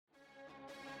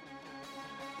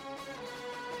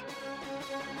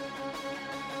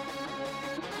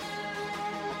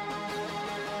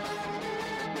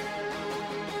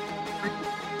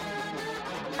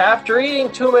After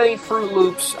eating too many Fruit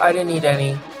Loops, I didn't eat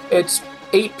any. It's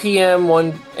 8 p.m.,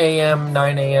 1 a.m.,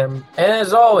 9 a.m., and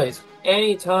as always,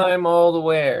 anytime, all the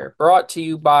where. Brought to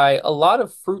you by a lot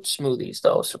of fruit smoothies,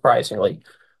 though, surprisingly.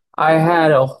 I had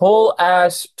a whole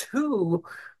ass two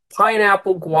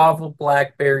pineapple guava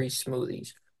blackberry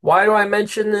smoothies. Why do I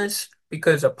mention this?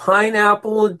 Because a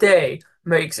pineapple a day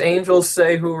makes angels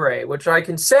say hooray, which I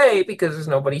can say because there's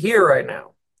nobody here right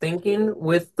now. Thinking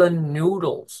with the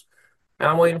noodles.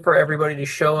 I'm waiting for everybody to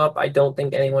show up. I don't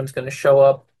think anyone's going to show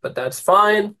up, but that's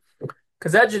fine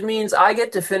because that just means I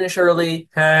get to finish early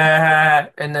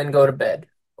and then go to bed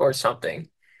or something.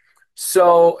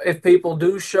 So if people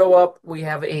do show up, we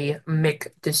have a Mick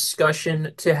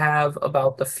discussion to have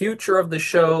about the future of the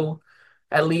show,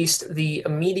 at least the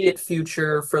immediate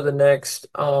future for the next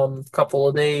couple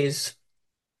of days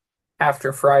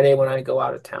after Friday when I go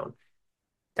out of town.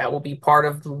 That will be part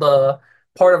of the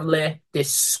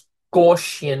discussion.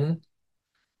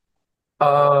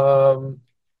 Um,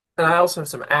 and I also have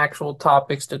some actual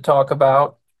topics to talk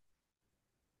about.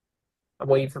 I'm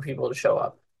waiting for people to show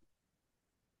up.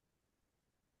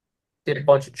 Did a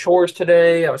bunch of chores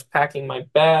today. I was packing my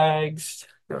bags,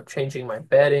 changing my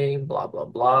bedding, blah, blah,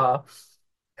 blah.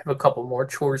 Have a couple more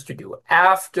chores to do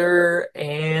after,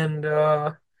 and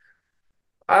I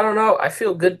don't know. I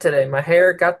feel good today. My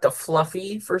hair got the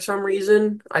fluffy for some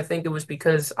reason. I think it was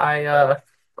because I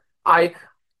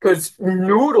because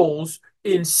Noodles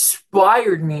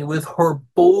inspired me with her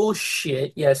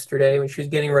bullshit yesterday when she was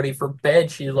getting ready for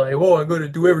bed. She's like, "Oh, I gotta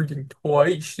do everything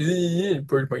twice.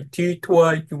 Brush my teeth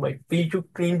twice, do my facial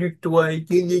cleaner twice."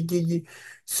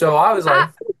 So I was like,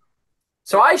 Ah,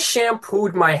 so I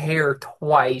shampooed my hair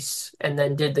twice and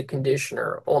then did the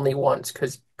conditioner only once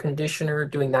because conditioner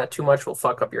doing that too much will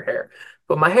fuck up your hair.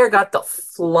 But my hair got the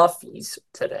fluffies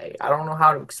today. I don't know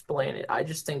how to explain it. I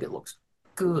just think it looks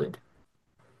good.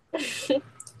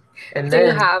 And do you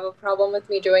then have a problem with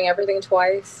me doing everything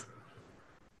twice?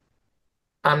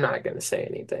 I'm not gonna say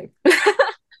anything.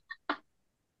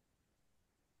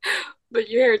 But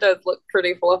your hair does look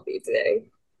pretty fluffy today.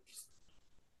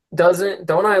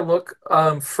 Don't I look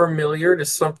familiar to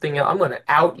something else? I'm gonna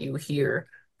out you here.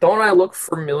 Don't I look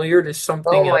familiar to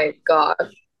something Oh else? my gosh.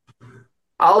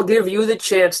 I'll give you the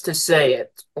chance to say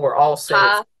it, or I'll say it.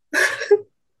 Ha.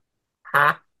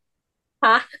 Ha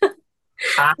Ha.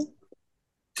 ha.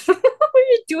 What are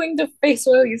you doing to face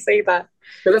while you say that?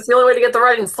 Because that's the only way to get the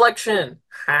right inflection.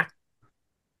 Ha.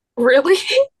 Really?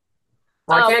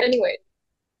 Well, I can't. Anyway.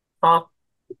 Ha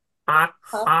ha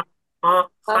Ha, ha ha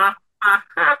ha. ha ha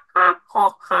ha ha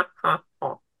ha ha ha.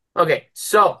 Ha. Okay,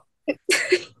 so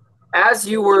as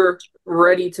you were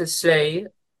ready to say,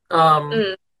 um.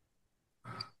 Mm.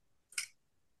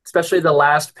 especially the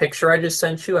last picture I just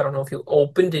sent you. I don't know if you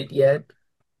opened it yet.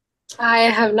 I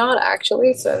have not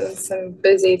actually, since I'm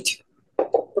busy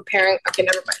preparing. Okay,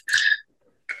 never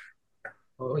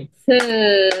Oh, mind.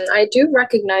 I do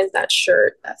recognize that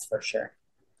shirt, that's for sure.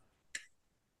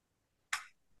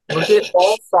 look at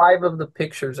all five of the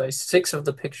pictures. Six of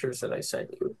the pictures that I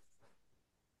sent you.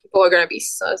 People are gonna be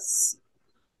sus.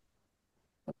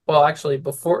 Well, actually,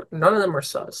 before none of them are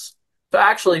sus. So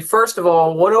actually, first of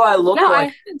all, what do I look No, I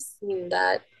like? have seen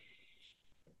that.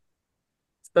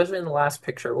 Especially in the last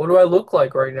picture. What do I look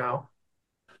like right now?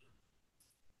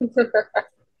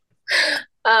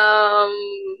 Um,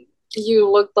 you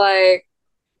look like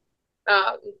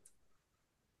um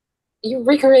you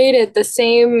recreated the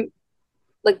same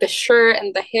like the shirt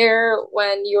and the hair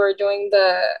when you were doing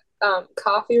the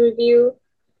coffee review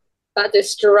that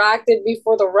distracted me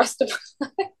for the rest of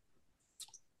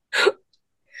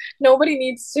nobody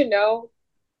needs to know,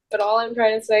 but all I'm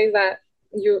trying to say is that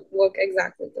you look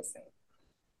exactly the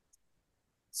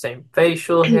Same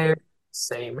facial same. hair,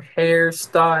 same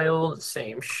hairstyle,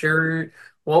 same shirt.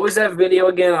 What was that video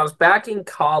again? I was back in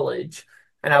college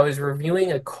and I was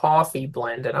reviewing a coffee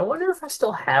blend, and I wonder if I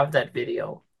still have that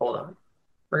video. Hold on.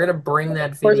 We're gonna bring Of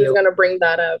that course he's video. gonna bring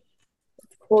that up.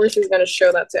 Of course he's gonna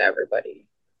show that to everybody.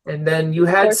 And then Of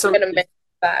course he's gonna mention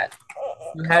that.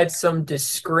 you had some Of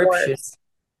description course.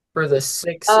 for the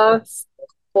six Of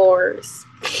course.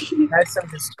 had some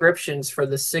descriptions for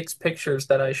the six pictures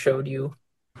that I showed you.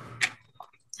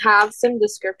 Have some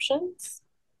descriptions.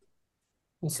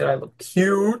 You said I look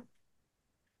cute,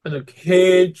 I look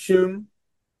handsome.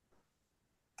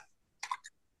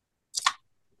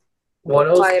 What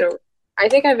else Quite a I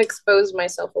think I've exposed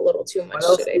myself a little too what much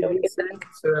else today, did don't you you say? think?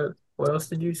 So what else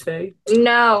did you say?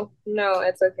 No, no,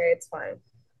 it's okay, it's fine.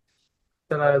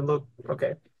 That I look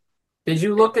okay. Did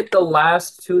you look at the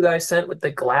last two that I sent with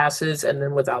the glasses and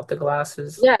then without the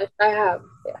glasses? Yes, I have.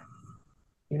 Yeah.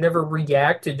 You never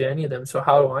reacted to any of them, so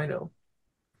how do I know?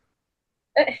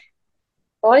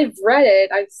 Well, I've read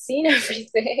it. I've seen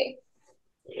everything.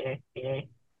 Yeah, yeah.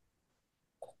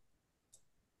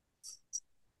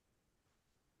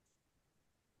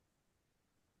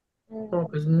 Mm.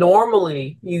 Because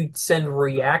normally you send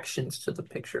reactions to the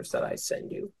pictures that I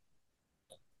send you.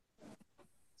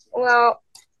 Well,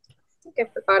 I think I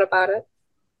forgot about it.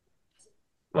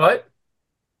 What?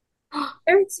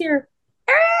 Eric's here.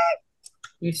 Eric!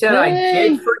 You said I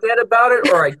did Hey, forget about it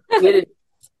or I didn't.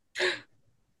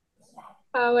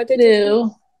 What did you say?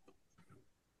 do.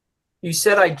 You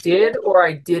said I did or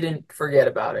I didn't forget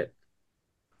about it.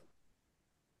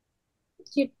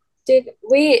 You did.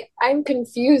 Wait, I'm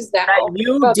confused That now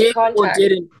you about the did or contact.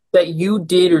 didn't, that you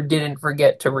did or didn't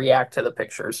forget to react to the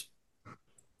pictures.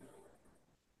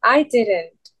 I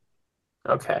didn't.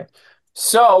 Okay.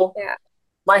 So Yeah.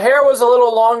 my hair was a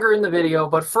little longer in the video,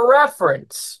 but for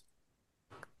reference,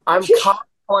 I'm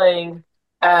cosplaying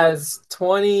as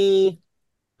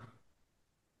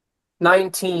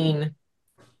 2019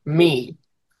 me.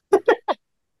 Can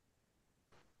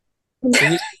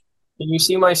you can you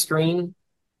see my screen?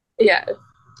 Yeah.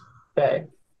 Okay.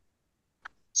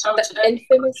 So The today,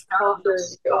 infamous out of coffee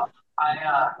this review. stuff,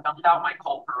 I dumped out my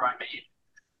cold brew I made.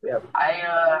 Yep. Find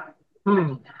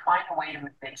a way to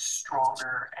make it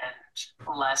stronger and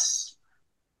less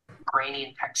grainy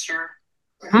in texture.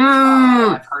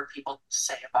 I've heard people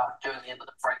say about doing it with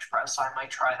a French press, so I might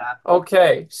try that.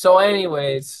 Okay, so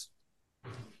anyways,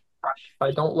 if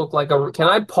I don't look like a, can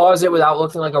I pause it without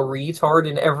looking like a retard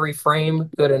in every frame?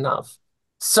 Good enough.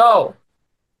 So,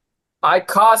 I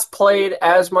cosplayed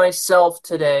as myself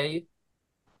today,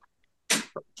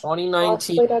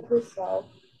 2019. Cosplayed as yourself.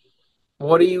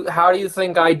 How do you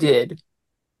think I did?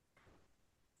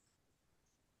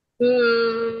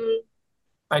 Hmm.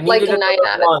 I Like needed a nine another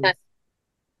out of month. 10.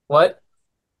 What?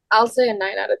 I'll say a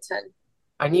 9 out of 10.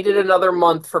 I needed another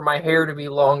month for my hair to be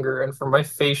longer and for my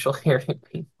facial hair to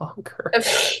be longer.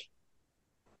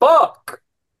 Fuck!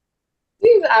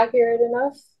 Seems accurate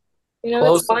enough. It's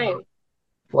Close enough. fine.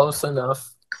 Close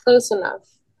enough. Close enough.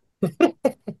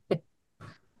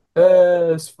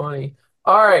 It's funny.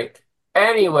 All right.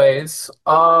 Anyways,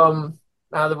 now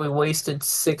that we wasted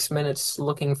 6 minutes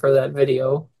looking for that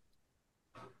video,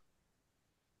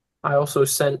 I also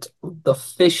sent the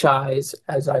fish eyes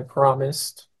as I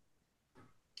promised.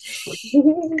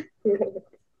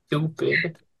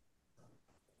 Stupid.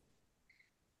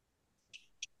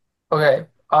 Okay.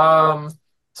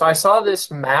 So I saw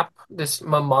this map, this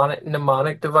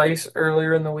mnemonic device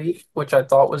earlier in the week, which I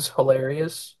thought was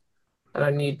hilarious, and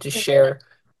I need to share.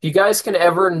 If you guys can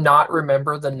ever not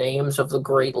remember the names of the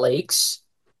Great Lakes,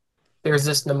 there's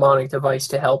this mnemonic device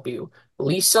to help you.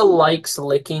 Lisa likes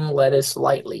licking lettuce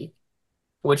lightly,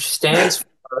 which stands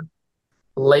for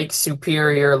Lake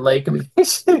Superior, Lake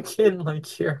Michigan, Lake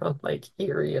Huron, Lake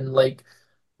Erie, and Lake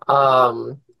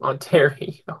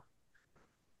Ontario.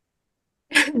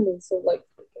 So like,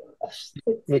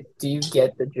 Do you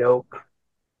get the joke?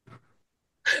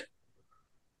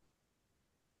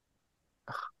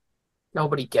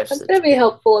 Nobody gets that's the gonna joke. be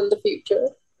helpful in the future.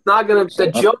 Not gonna.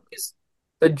 Future.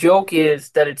 The joke is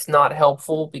that it's not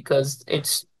helpful because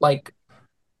it's like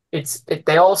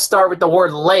they all start with the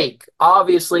word lake.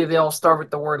 Obviously, they all start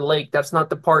with the word lake. That's not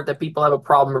the part that people have a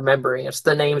problem remembering. It's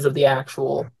the names of the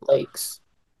actual lakes.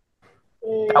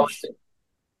 That was it.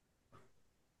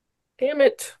 Damn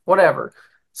it. Whatever.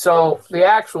 So the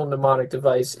actual mnemonic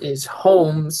device is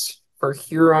Holmes for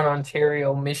Huron,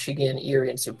 Ontario, Michigan, Erie,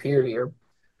 and Superior.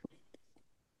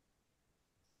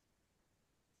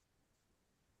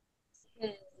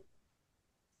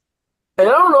 And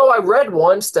I don't know, I read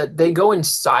once that they go in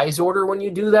size order when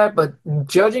you do that, but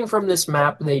judging from this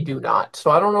map, they do not. So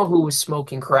I don't know who was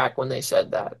smoking crack when they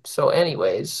said that. So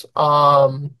anyways,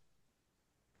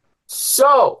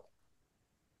 so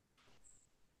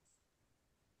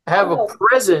I have a Oh.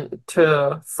 present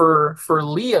for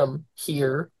Liam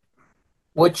here,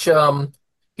 which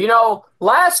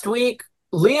last week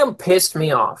Liam pissed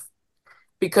me off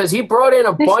because he brought in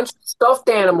a bunch of stuffed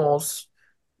animals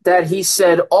that he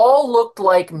said all looked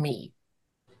like me.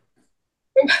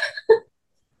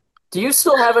 Do you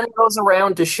still have any of those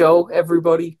around to show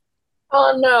everybody?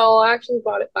 Oh no, I actually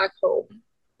brought it back home,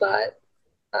 but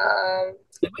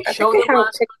Did we I think show I them have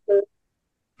last?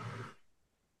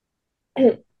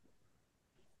 pictures.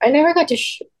 I never got to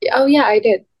oh yeah, I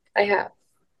did. I have.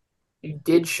 You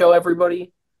did show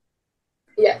everybody?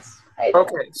 Yes, I did.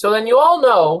 Okay, so then you all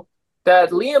know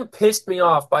that Liam pissed me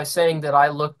off by saying that I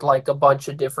looked like a bunch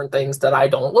of different things that I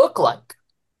don't look like.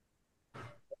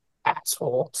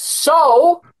 Asshole.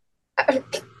 So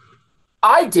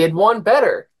I did one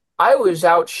better. I was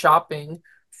out shopping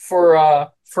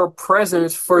for for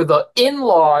presents for the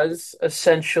in-laws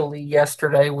essentially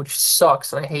yesterday, which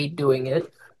sucks. I hate doing it.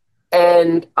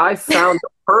 And I found the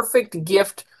perfect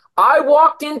gift. I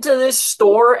walked into this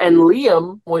store and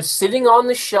Liam was sitting on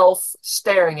the shelf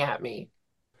staring at me.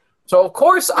 So of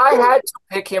course I had to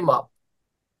pick him up.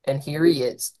 And here he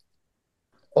is.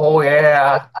 Oh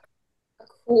yeah.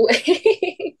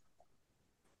 Kool-Aid.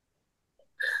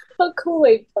 A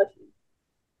Kool-Aid plushie.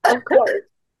 Of course.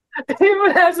 It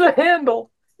even has a handle.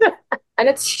 And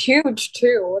it's huge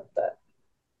too. What the?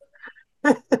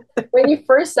 When you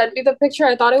first sent me the picture,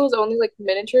 I thought it was only like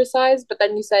miniature size, but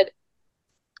then you said,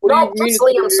 "What do No, you mean it's it's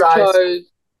Liam miniature size. size?"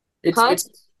 It's Huh?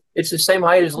 it's it's the same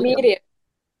height as It's Liam. medium.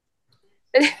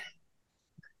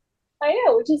 I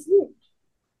know, which is huge.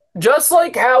 Just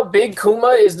like how Big Kuma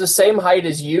is the same height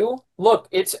as you, look,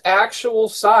 it's actual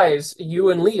size, you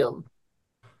and Liam.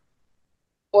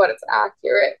 What is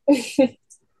accurate?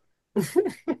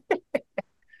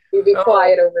 You be Oh.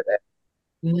 quiet over there.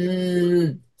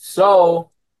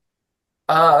 So,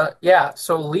 yeah,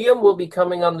 so Liam will be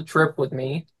coming on the trip with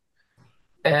me.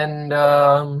 And,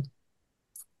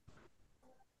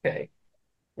 okay,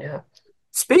 yeah.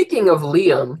 Speaking of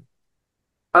Liam,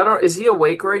 is he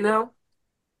awake right now?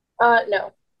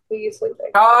 No. He's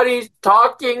sleeping. God, he's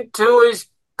talking to his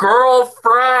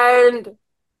girlfriend.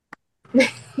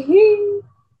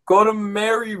 Gonna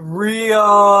marry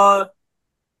Rhea.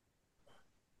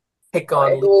 Pick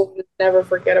on I Liam. will never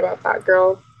forget about that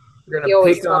girl. We're gonna He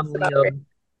always pick on talks about Rhea. Liam.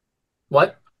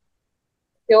 What?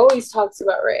 He always talks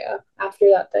about Rhea after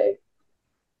that day.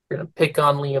 We're gonna pick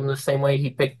on Liam the same way he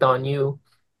picked on you.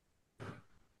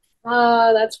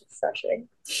 Ah, that's refreshing.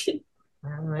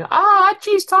 Ah,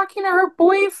 she's talking to her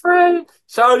boyfriend.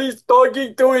 Shawty's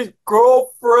talking to his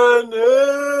girlfriend.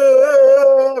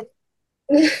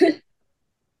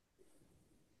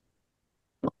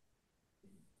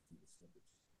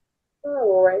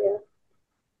 Oh, Rhea.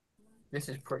 This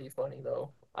is pretty funny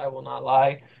though. I will not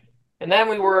lie. And then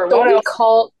Don't what we else?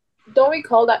 call don't we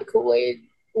call that Kool-Aid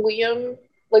Liam?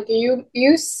 Like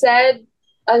you said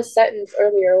a sentence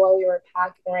earlier while we were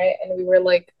packing, right? And we were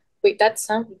like, wait, that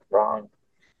sounded wrong.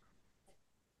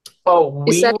 Oh, You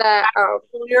we said were that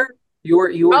earlier. You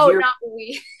were oh, here. not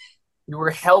we. You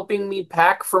were helping me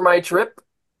pack for my trip.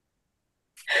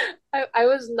 I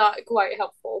was not quite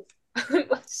helpful.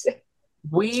 Let's say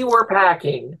We were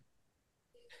packing.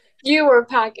 you were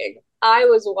packing. I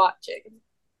was watching.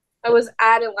 I was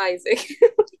analyzing.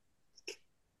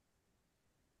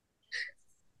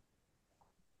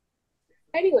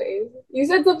 Anyways, you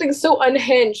said something so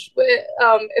unhinged, but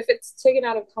if it's taken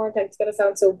out of context, it's gonna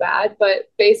sound so bad.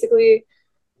 But basically,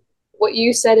 what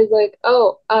you said is like,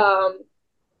 oh,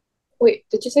 wait,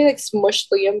 did you say like smush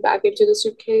Liam back into the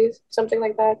suitcase, something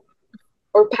like that,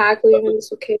 or pack Liam in the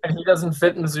suitcase? And he doesn't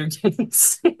fit in the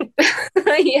suitcase.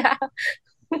 Yeah,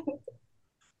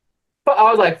 But I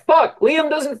was like, fuck, Liam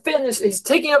doesn't fit in this. He's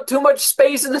taking up too much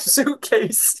space in the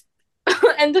suitcase.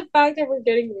 and the fact that we're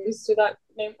getting used to that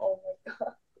name, oh my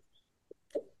god.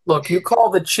 Look, you call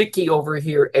the chickie over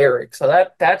here Eric, so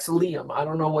that's Liam. I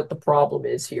don't know what the problem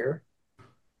is here.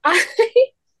 I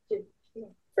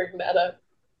bring that up.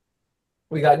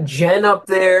 We got Jen up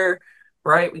there,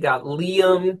 right? We got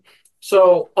Liam.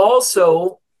 So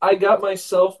also, I got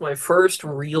myself my first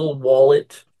real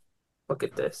wallet. Look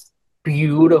at this.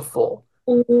 Beautiful.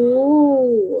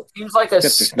 Ooh. Seems like a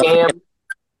Except there's nothing. scam.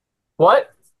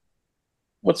 What?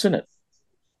 What's in it?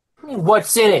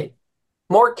 What's in it?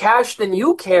 More cash than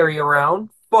you carry around.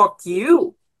 Fuck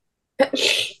you.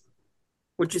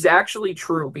 Which is actually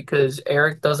true because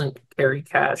Eric doesn't carry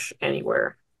cash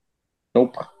anywhere.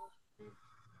 Nope.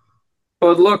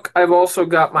 But look, I've also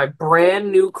got my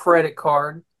brand new credit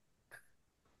card.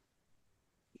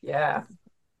 Yeah.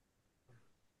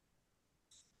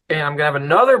 And I'm gonna have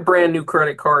another brand new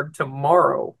credit card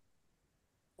tomorrow,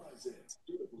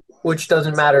 which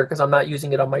doesn't matter because I'm not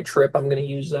using it on my trip. I'm gonna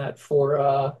use that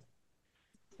for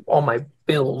all my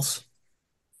bills.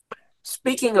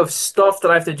 Speaking of stuff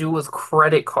that I have to do with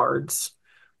credit cards,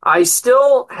 I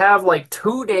still have like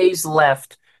 2 days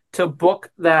left to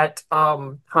book that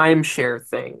timeshare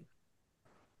thing.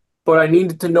 But I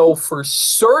needed to know for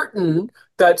certain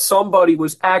that somebody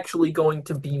was actually going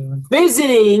to be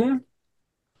visiting.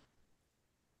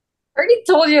 I already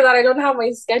told you that I don't have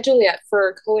my schedule yet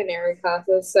for culinary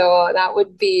classes, so that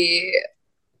would be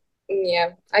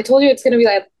yeah. I told you it's gonna be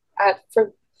like at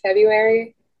for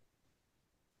February,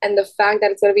 and the fact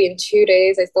that it's gonna be in 2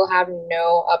 days, I still have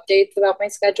no updates about my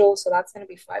schedule, so that's gonna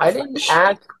be fun. I didn't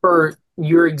ask for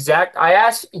your exact. I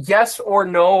asked yes or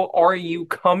no. Are you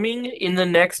coming in the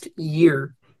next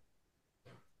year?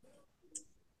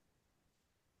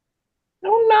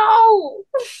 Oh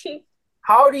no.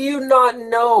 How do you not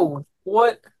know?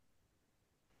 What?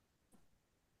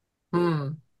 Hmm.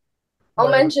 I'll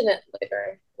Whatever. mention it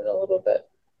later in a little bit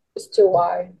as to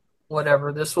why.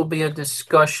 Whatever. This will be a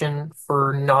discussion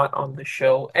for not on the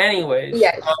show. Anyways,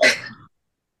 Yes.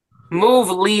 move,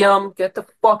 Liam. Get the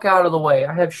fuck out of the way.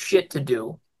 I have shit to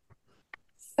do.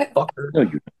 Fucker. No,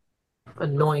 you.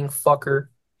 Annoying fucker.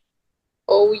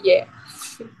 Oh yeah.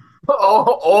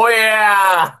 Oh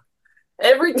yeah.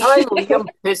 Every time Liam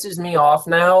pisses me off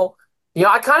now,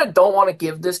 I kind of don't want to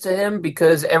give this to him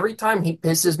because every time he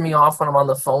pisses me off when I'm on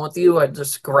the phone with you, I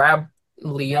just grab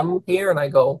Liam here and I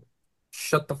go,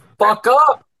 shut the fuck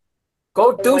up.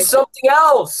 Go Oh do my god. something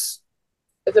else.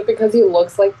 Is it because he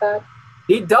looks like that?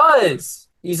 He does.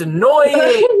 He's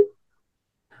annoying.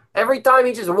 Every time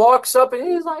he just walks up and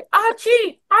he's like,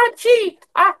 Archie, Archie,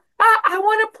 I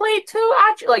want to play too,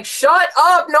 Archie. Like, shut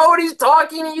up. Nobody's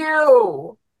talking to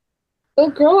you. He'll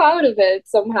grow out of it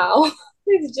somehow.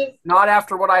 It's just Not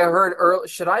after what I heard earlier.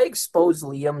 Should I expose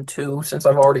Liam too, since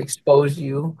I've already exposed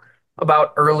you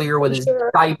about earlier with his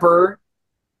sure, diaper,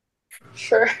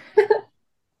 sure.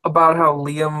 about how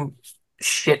Liam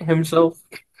shit himself?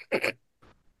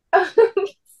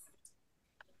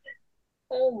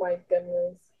 Oh my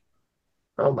goodness.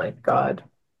 Oh my God.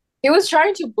 He was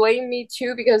trying to blame me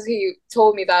too because he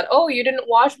told me that, oh, you didn't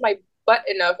wash my butt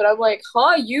enough. And I'm like,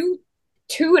 huh, you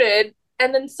tooted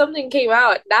and then something came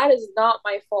out. That is not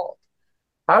my fault.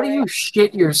 How All do right. you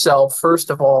shit yourself, first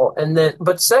of all? And then,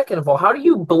 but second of all, how do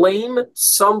you blame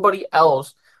somebody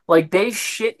else? Like they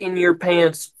shit in your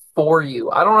pants for you.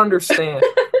 I don't understand.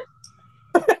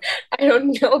 I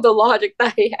don't know the logic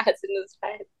that he has in his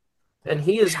head. And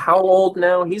he is how old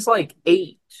now? He's like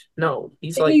 8. No,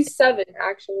 he's I think like, he's 7,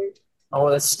 actually. oh,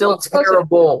 that's still Well, close enough.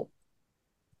 terrible.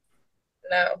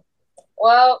 No.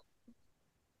 Well,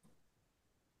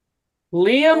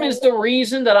 Liam is oh, the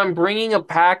reason that I'm bringing a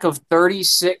pack of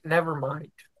 36. Never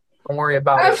mind. Don't worry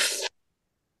about it.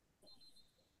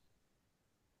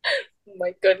 oh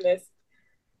my goodness.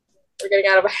 We're getting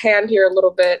out of hand here a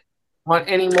little bit. Want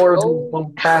any more of these Oh,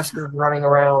 little bastards running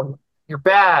around? You're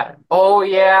bad. Oh,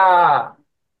 yeah.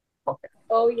 Okay.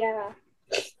 oh yeah.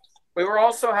 We were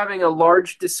also having a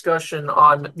large discussion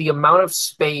on the amount of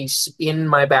space in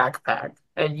my backpack,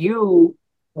 and you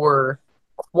were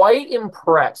quite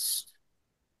impressed,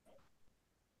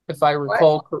 if I What?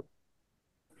 recall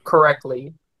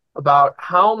correctly, about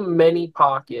how many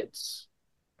pockets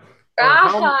or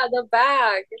how Ah, the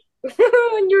bag.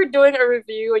 When you were doing a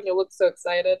review and you look so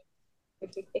excited.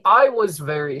 I was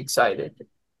very excited.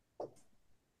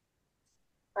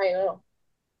 I know.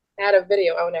 I had a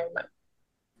video. Oh, never mind.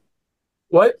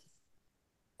 What?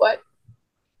 What?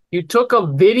 You took a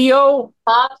video?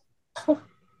 Huh?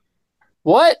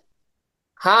 What?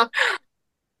 Huh?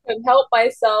 Couldn't help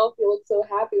myself. You look so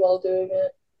happy while doing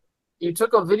it. You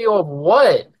took a video of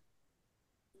what?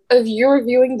 Of you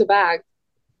reviewing the bag.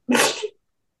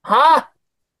 Huh?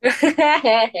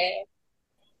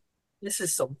 This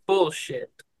is some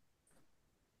bullshit.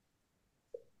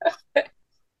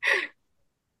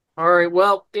 All right,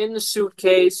 well, in the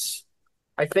suitcase,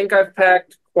 I think I've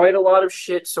packed quite a lot of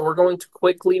shit, so we're going to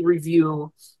quickly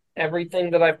review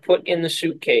everything that I've put in the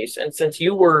suitcase. And since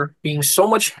you were being so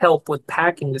much help with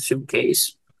packing the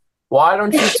suitcase, why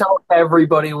don't you tell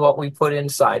everybody what we put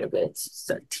inside of it? It's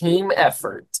a team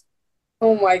effort.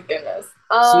 Oh my goodness.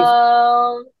 See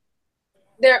if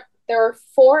There are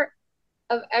four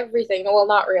of everything. Well,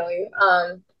 not really.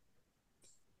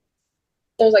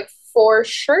 There's like four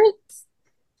shirts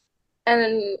and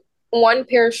then one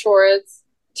pair of shorts,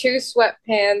 two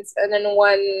sweatpants, and then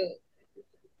one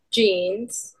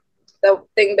jeans, the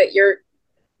thing that you're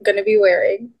gonna be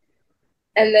wearing.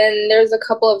 And then there's a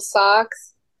couple of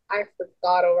socks. I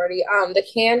forgot already. The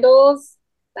candles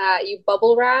that you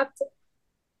bubble wrapped.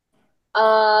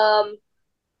 Oh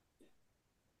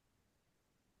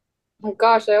my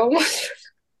gosh, I almost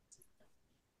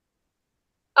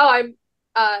oh I'm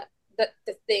the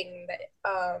thing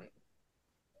that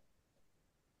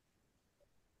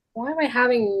why am I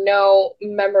having no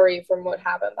memory from what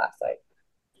happened last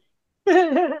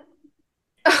night?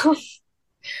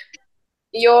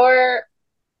 Your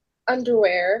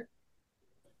underwear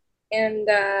and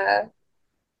if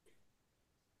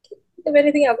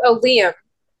anything else. Oh, Liam,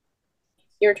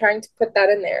 you're trying to put that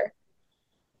in there.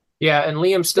 Yeah, and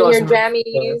Liam still Then your hasn't made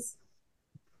it in there. jammies.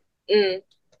 Mm,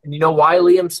 And you know why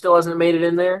Liam still hasn't made it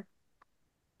in there?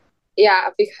 yeah,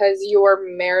 because you're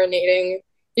marinating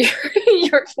your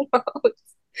your clothes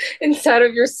inside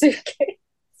of your suitcase.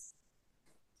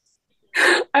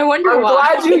 I wonder I'm why.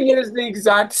 glad you used the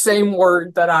exact same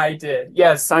word that I did.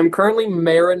 Yes, I'm currently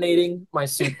marinating my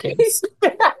suitcase.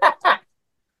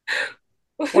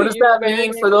 What does You that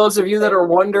mean for marinated those of you that it. are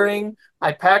wondering?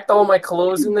 I packed all my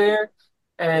clothes in there,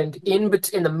 and in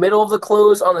the middle of the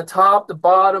clothes, on the top, the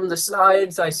bottom, the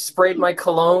sides, I sprayed my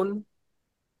cologne,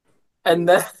 and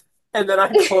then and then I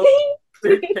closed the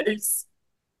suitcase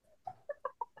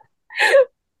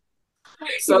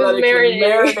He so was that it can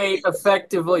marinating. marinate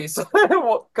effectively. So,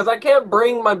 because I can't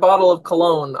bring my bottle of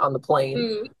cologne on the plane,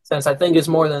 Mm. since I think it's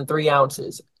more than 3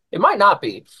 ounces. It might not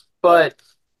be, but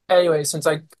anyway, since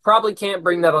I probably can't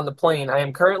bring that on the plane, I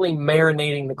am currently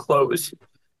marinating the clothes.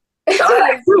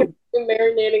 You're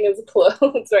marinating his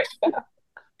clothes right now.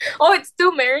 Oh, it's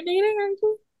still marinating, aren't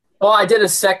you? Well, I did a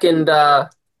second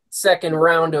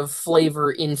round of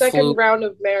flavor Second influ round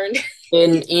of marinade.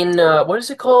 in what is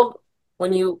it called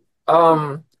when you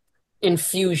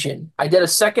infusion. I did a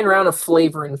second round of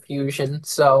flavor infusion,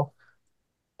 so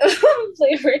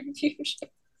Flavor infusion.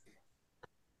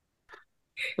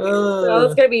 Well,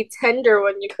 it's uh, gonna be tender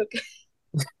when you cook it.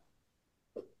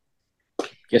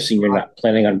 Guessing you're not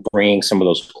planning on bringing some of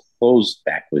those clothes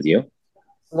back with you.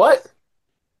 what?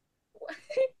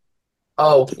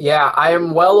 Oh, yeah, I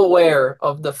am well aware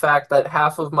of the fact that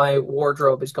half of my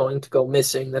wardrobe is going to go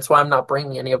missing. That's why I'm not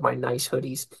bringing any of my nice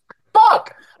hoodies.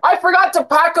 Fuck! I forgot to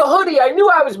pack a hoodie. I knew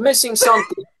I was missing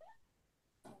something.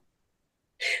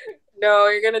 No,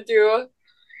 you're gonna do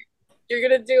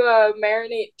a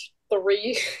marinate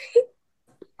three.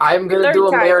 I'm Your gonna do third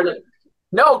a time. marinade.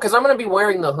 No, because I'm gonna be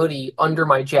wearing the hoodie under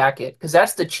my jacket. Because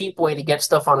that's the cheap way to get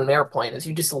stuff on an airplane is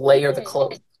you just layer the Hmm.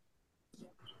 clothes.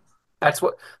 That's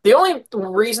what the only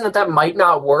reason that might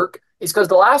not work is because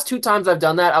the last 2 times I've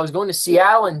done that, I was going to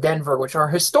Seattle and Denver, which are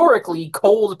historically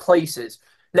cold places.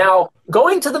 Now,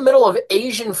 going to the middle of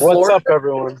Asian What's Florida, up,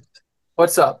 everyone?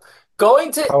 what's up?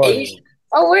 Going to How are Asian you?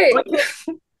 Oh wait. going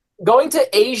to, going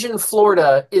to Asian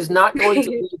Florida is not going to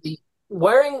be the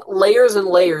wearing layers and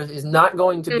layers is not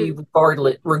going to be Hmm.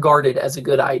 regarded as a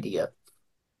good idea.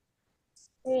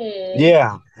 Hmm.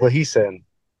 Yeah, what he said.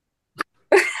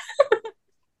 Wait.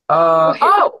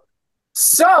 Oh,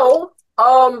 so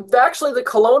actually the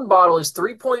cologne bottle is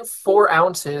 3.4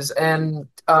 ounces and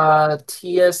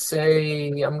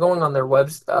TSA, I'm going on their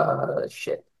webs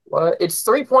shit. What? It's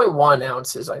 3.1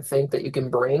 ounces, I think, that you can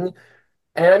bring.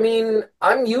 And I mean,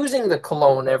 I'm using the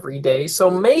cologne every day, so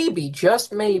maybe,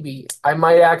 just maybe, I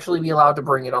might actually be allowed to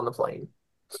bring it on the plane.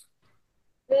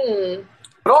 Hmm.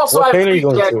 But also What plane are you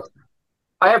going to?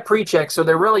 I have pre-check, so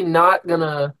they're really not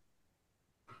gonna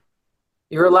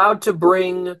you're allowed to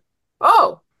bring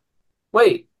oh,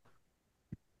 wait.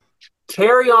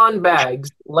 Carry-on bags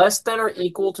less than or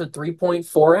equal to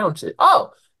 3.4 ounces.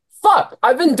 Oh, fuck.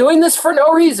 I've been doing this for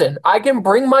no reason. I can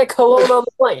bring my cologne on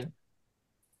the plane.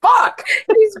 Fuck.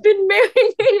 He's been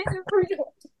marinated for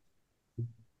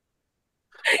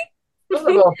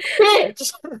Son of a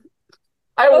bitch.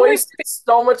 I Oh my wasted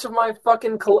so much of my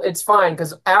fucking It's fine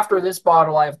because after this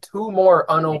bottle, I have two more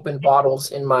unopened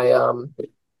bottles in my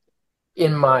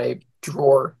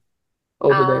drawer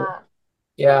over there. ah.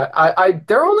 Yeah, I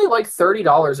they're only like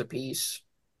 $30 a piece.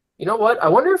 You know what? I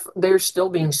wonder if they're still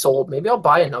being sold. Maybe I'll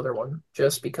buy another one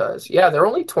just because. Yeah, they're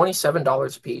only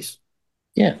 $27 a piece.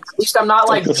 Yeah, At least I'm not it's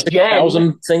like like the Jen.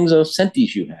 6,000 things of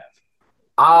centis you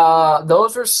have.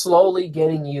 Those are slowly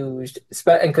getting used,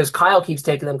 and because Kyle keeps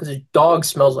taking them because his dog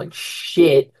smells like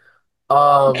shit.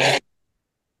 Um,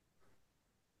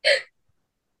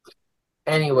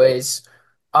 anyways,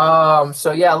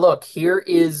 so yeah, look, here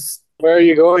is Where are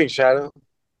you going, Shadow?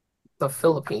 the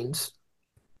Philippines.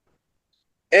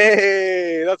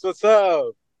 Hey, that's what's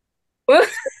up. There's the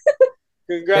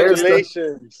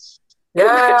Congratulations. yeah.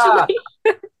 Congratulations.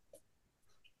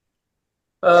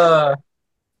 Uh,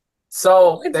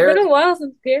 so It's been there's a while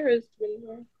since Pierre's been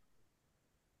here.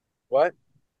 What?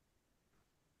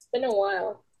 It's been a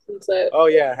while since I. Oh,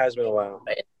 yeah, it has been a while.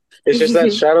 It's just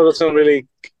that Shadow doesn't really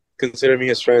consider me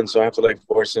his friend, so I have to like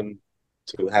force him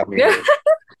to have me Yeah. here.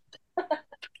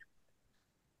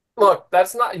 look.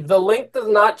 That's not the link does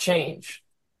not change.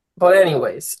 But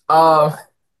anyways,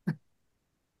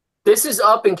 this is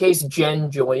up in case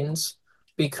Jen joins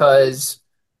because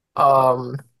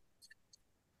um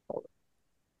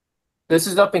this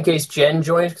is up in case Jen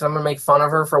joins because I'm gonna make fun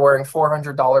of her for wearing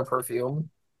 $400 perfume.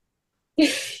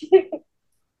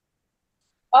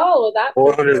 Oh, that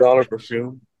perfume. $400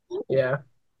 perfume. Yeah.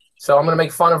 So I'm gonna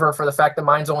make fun of her for the fact that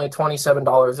mine's only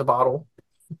 $27 a bottle.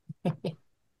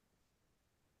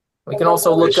 We can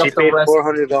also And look she up the paid rest.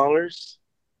 $400.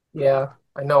 Yeah,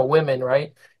 I know women,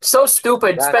 right? So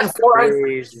stupid. Spend That's 400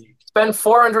 crazy. spend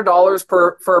 $400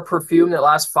 for a perfume that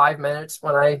lasts 5 minutes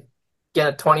when I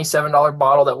get a $27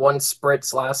 bottle that one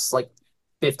spritz lasts like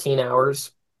 15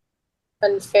 hours.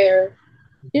 Unfair.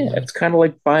 Yeah, it's kind of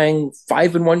like buying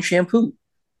 5-in-1 shampoo.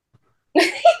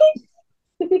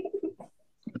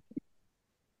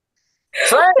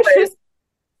 So, anyways,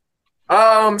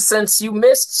 since you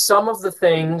missed some of the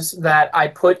things that I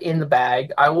put in the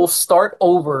bag, I will start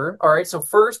over. All right. So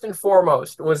first and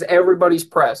foremost was everybody's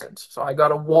present. So I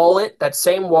got a wallet, that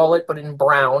same wallet, but in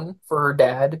brown for her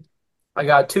dad. I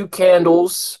got two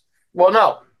candles. Well,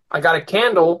 no, I got a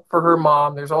candle for her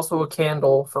mom. There's also a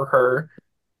candle for her.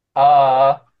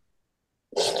 Uh,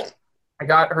 I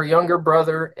got her younger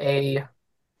brother a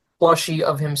plushie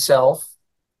of himself.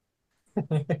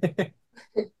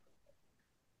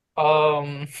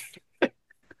 Um,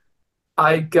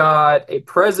 I got a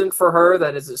present for her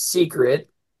that is a secret.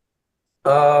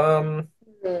 Um,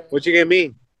 What you get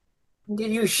me?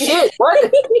 give you shit.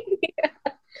 What?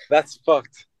 That's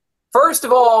fucked. First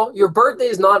of all, your birthday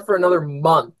is not for another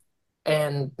month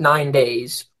and 9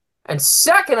 days. And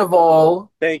second of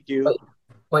all, Thank you.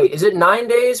 wait, is it 9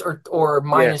 days or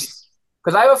minus? Yes,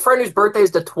 Because I have a friend whose birthday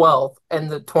is the 12th and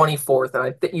the 24th, and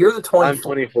I think you're the I'm 24th.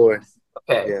 24.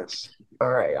 Okay, Yes. all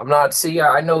right. I'm not. See,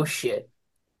 I know shit.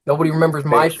 Nobody remembers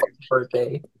my Thank you. fucking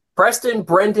birthday. Preston,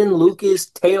 Brendan, Lucas,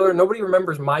 Taylor. Nobody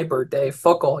remembers my birthday.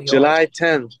 Fuck all y'all. July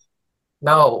 10th.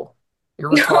 No,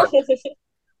 you're retarded.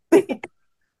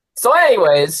 So,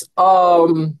 anyways,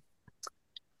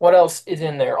 what else is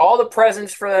in there? All the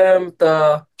presents for them,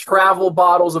 the travel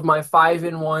bottles of my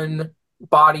 5-in-1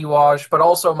 body wash, but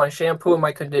also my shampoo and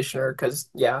my conditioner, because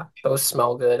yeah, those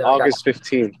smell good. August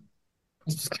 15th.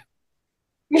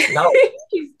 No,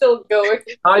 He's still going.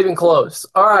 not even close.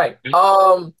 All right.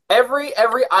 Every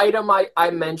item I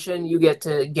mention, you get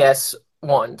to guess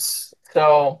once.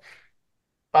 So,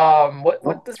 what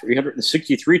Well, the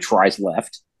 363 tries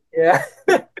left. yeah.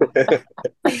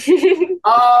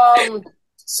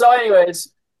 So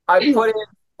anyways, I put in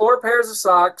 4 pairs of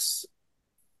socks,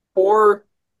 4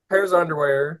 pairs of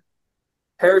underwear,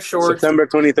 pair of shorts. September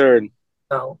 23rd.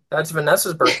 No, that's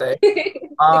Vanessa's birthday.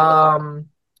 Um,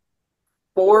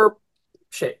 four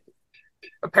shit.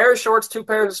 A pair of shorts, 2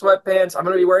 pairs of sweatpants. I'm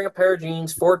gonna be wearing a pair of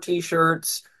jeans, 4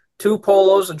 t-shirts, 2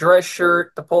 polos, a dress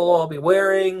shirt. The polo I'll be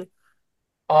wearing.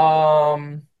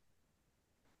 Um,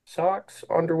 socks,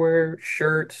 underwear,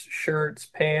 shirts,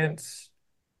 pants.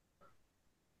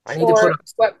 I need to put Short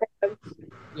sweatpants.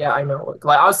 Yeah, I know.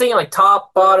 Like I was thinking like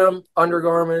top, bottom,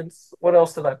 undergarments. What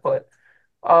else did I put?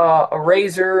 A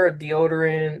razor, a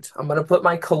deodorant. I'm gonna put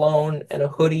my cologne and a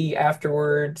hoodie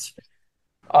afterwards.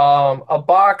 A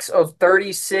box of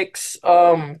 36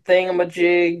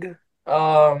 thingamajig.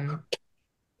 So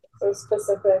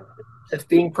specific. It's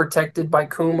being protected by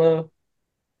Kuma.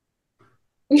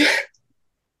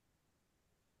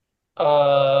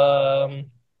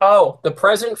 Oh, the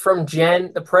present from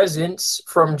Jen, the presents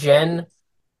from Jen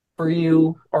for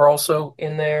you are also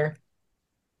in there.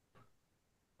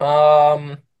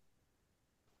 Um,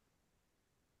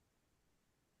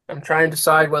 I'm trying to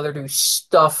decide whether to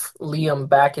stuff Liam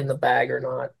back in the bag or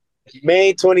not.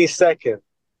 May 22nd.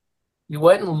 You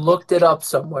went and looked it up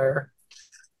somewhere.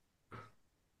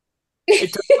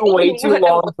 It took you way too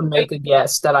long to make a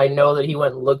guess that I know that he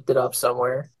went and looked it up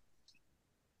somewhere.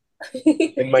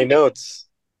 In my notes.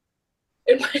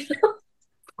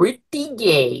 Pretty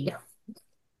gay.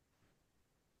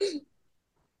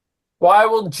 Why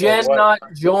will Jen what? not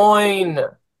join?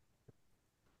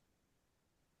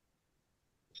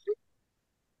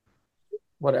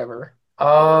 Whatever.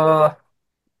 I'm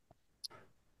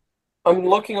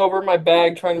looking over my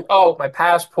bag trying. Oh, my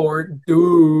passport.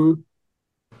 Dude.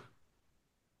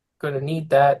 Gonna need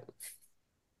that.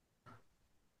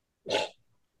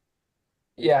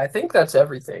 Yeah, I think that's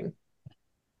everything.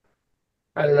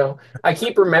 I don't know. I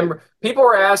keep remember people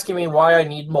were asking me why I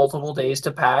need multiple days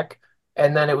to pack,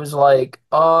 and then it was like,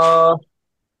 I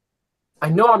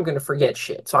know I'm gonna forget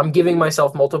shit, so I'm giving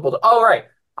myself multiple. Oh, right.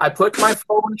 I put my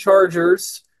phone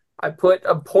chargers. I put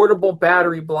a portable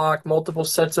battery block, multiple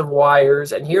sets of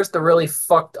wires, and here's the really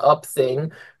fucked up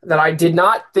thing that I did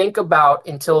not think about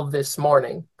until this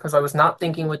morning because I was not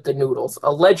thinking with the noodles.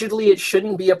 Allegedly, it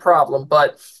shouldn't be a problem,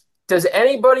 but does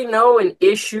anybody know an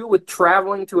issue with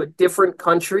traveling to a different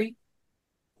country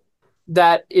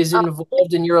that is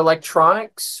involved in your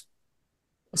electronics?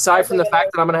 Aside from the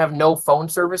fact that I'm going to have no phone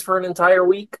service for an entire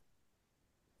week?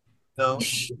 No.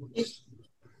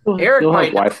 Eric You'll have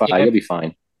might know Wi-Fi. the You'll be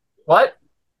fine. What?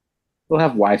 You'll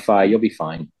have Wi-Fi. You'll be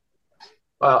fine.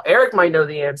 Well, Eric might know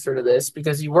the answer to this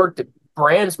because he worked at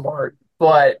BrandsMart,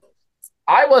 but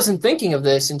I wasn't thinking of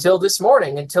this until this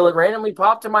morning, until it randomly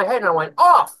popped in my head, and I went,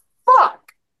 "Oh,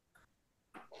 fuck!"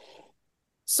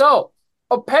 So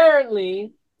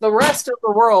apparently, the rest of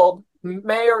the world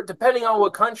may, or depending on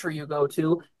what country you go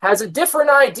to, has a different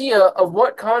idea of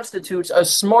what constitutes a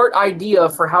smart idea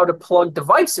for how to plug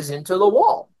devices into the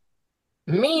wall.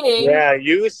 Meaning, Yeah,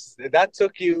 that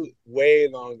took you way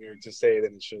longer to say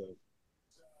than it should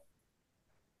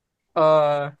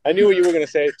have. I knew what you were gonna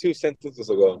say 2 sentences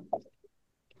ago.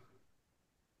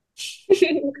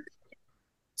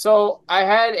 so I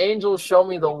had Angel show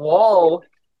me the wall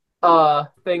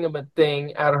thing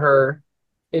at her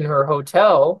in her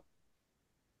hotel,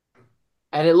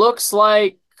 and it looks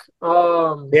like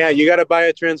Yeah, you gotta buy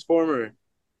a transformer.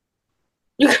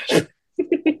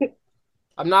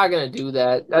 I'm not gonna do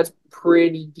that. That's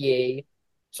pretty gay.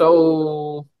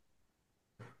 So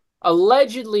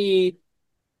allegedly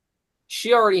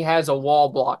she already has a wall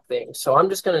block thing, so I'm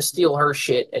just gonna steal her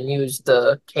shit and use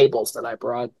the cables that I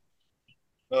brought.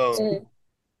 Oh,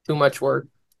 Too much work.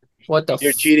 What the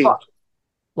you're cheating. fuck?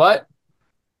 What?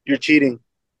 You're cheating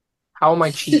How am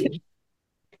I cheating?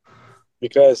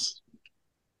 because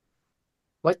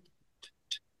What?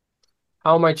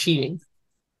 How am I cheating?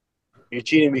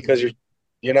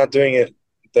 you're not doing it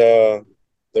the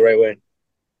right way.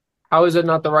 How is it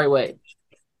not the right way?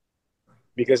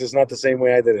 Because it's not the same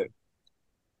way I did it.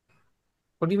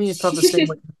 What do you mean it's not the same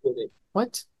way you did it?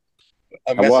 What?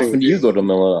 I'm How messing often with do you go to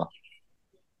Manila?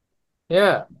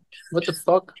 Yeah. What the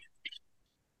fuck?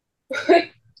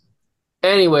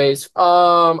 Anyways,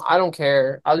 I don't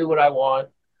care. I'll do what I want.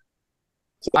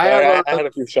 I have I a had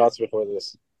a few shots before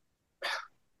this.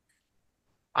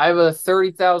 I have a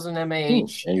 30,000 And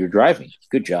mAh. you're driving.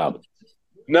 Good job.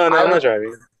 No, I I'm have not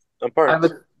driving. I'm I have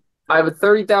parked. I have a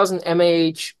 30,000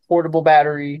 mAh portable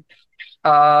battery,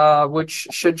 which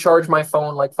should charge my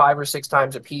phone like 5 or 6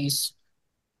 times a piece.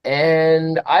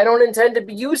 And I don't intend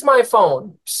to use my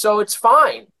phone, so it's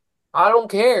fine. I don't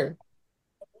care.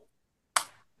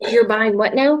 You're buying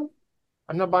what now?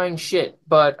 I'm not buying shit,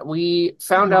 but we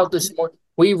found out this morning.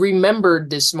 We remembered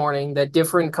this morning that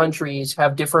different countries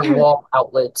have different wall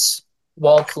outlets,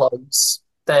 wall plugs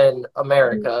than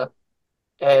America,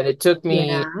 and it took me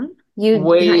Yeah. You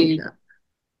way. kind of.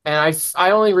 And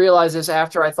I only realized this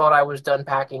after I thought I was done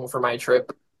packing for my trip.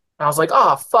 And I was like,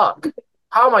 "Oh fuck,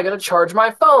 how am I gonna charge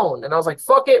my phone?" And I was like,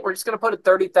 "Fuck it, we're just gonna put a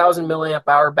 30,000 milliamp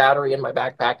hour battery in my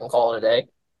backpack and call it a day."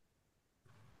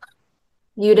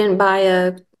 You didn't buy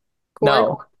a cord?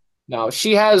 No, no,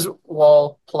 she has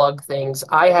wall plug things.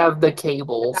 I have the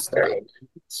cables that I need. When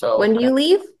So do you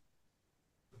leave?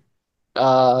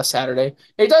 Saturday.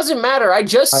 It doesn't matter. I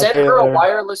just Hi, sent her a Taylor.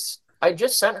 wireless. I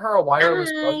just sent her a wireless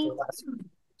Hi. charger last week. I'm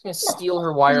gonna steal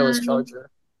her wireless Hi. charger.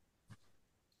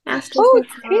 Asked Oh, us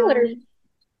it's Taylor.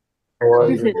 How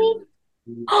are you?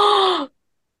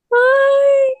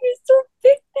 Hi, he's so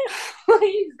big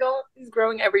now. He's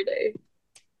growing every day.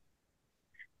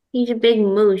 He's a big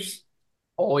moose.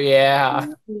 Oh yeah.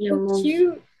 He's a So moose.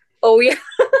 cute. Oh yeah.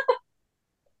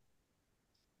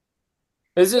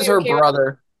 This is You her okay?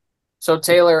 brother. So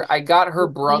Taylor, I got her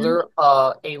brother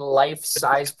a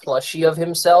life-size plushie of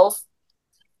himself.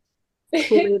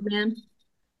 Kool-Aid Man.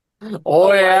 Oh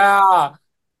Oh, yeah.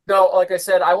 No, like I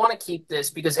said, I want to keep this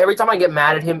because every time I get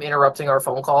mad at him interrupting our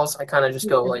phone calls, I kind of just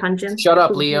go like, Punch him. "Shut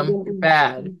up, Liam. You're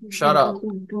bad. Shut up."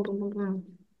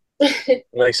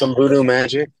 Like some voodoo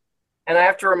magic? And I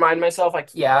have to remind myself, like,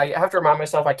 yeah, I have to remind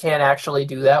myself I can't actually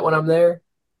do that when I'm there.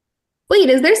 Wait,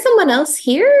 is there someone else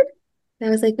here? I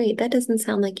was like, wait, that doesn't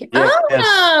sound like you. Yes.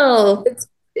 Oh!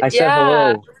 I said Yeah.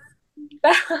 hello.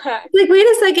 Back. Like, wait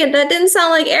a second, that didn't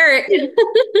sound like Eric.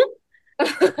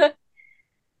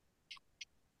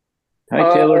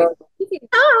 Hi, Taylor.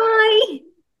 Hi.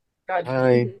 God,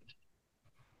 Hi.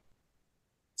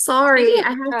 Sorry, Speaking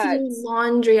I of have to do cats.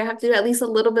 laundry. I have to do at least a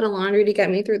little bit of laundry to get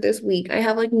me through this week. I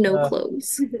have like no Yeah.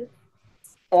 clothes.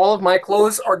 all of my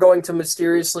clothes are going to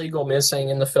mysteriously go missing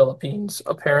in the Philippines,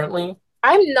 apparently.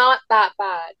 I'm not that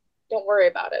bad. Don't worry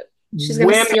about it. She's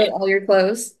gonna steal Women. all your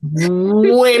clothes.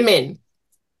 Women.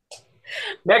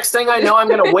 Next thing I know, I'm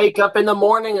going to wake up in the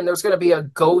morning and there's going to be a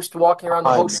ghost walking around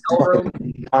the hotel room.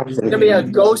 There's going to be a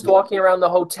ghost walking around the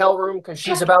hotel room because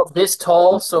she's about this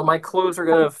tall, so my clothes are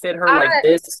going to fit her like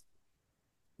this.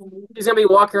 She's going to be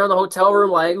walking around the hotel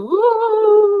room like,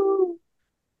 woo!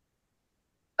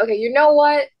 Okay, you know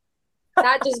what?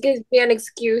 That just gives me an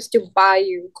excuse to buy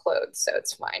you clothes, so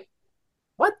it's fine.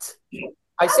 What?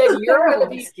 I said you're going to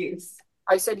be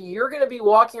I said you're going to be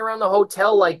walking around the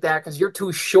hotel like that because you're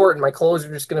too short and my clothes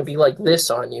are just going to be like this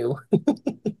on you.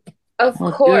 Of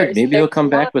Well, course. good. Maybe he'll come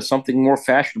They're back with something more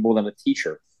fashionable than a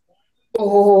t-shirt.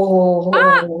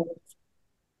 Oh.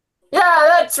 Yeah,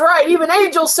 that's right. Even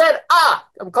Angel said,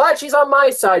 I'm glad she's on my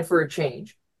side for a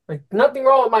change. Like, nothing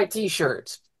wrong with my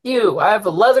t-shirts. I have a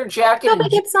leather jacket Thought and we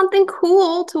get something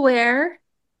cool to wear.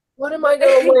 what am I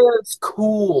gonna wear? It's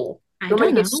cool. I You want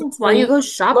don't me to know. get That's why you Supreme? go Look,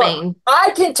 shopping.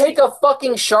 I can take a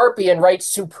fucking Sharpie and write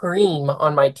Supreme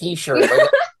on my t-shirt. Like,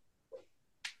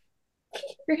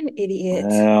 You're an idiot.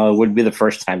 It would be the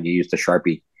first time you used a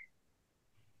Sharpie.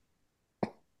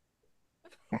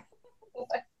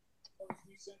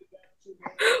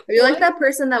 Are you like that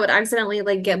person that would accidentally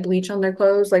like get bleach on their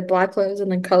clothes, like black clothes,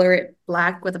 and then color it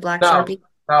black with a black no, Sharpie?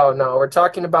 no. We're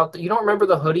talking about you don't remember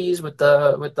the hoodies with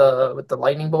the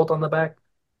lightning bolt on the back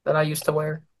that I used to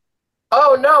wear?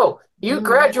 Oh no, you No.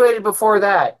 graduated before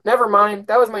that. Never mind.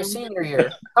 That was my No. senior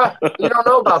year. You don't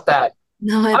know about that.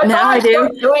 No, I now thought I I do.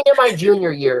 started doing it my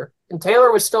junior year, and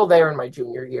Taylor was still there in my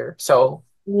junior year. So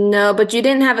No, but you I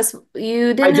didn't have a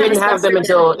didn't have them sweatshirt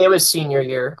until then. it was senior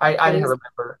year. I It didn't was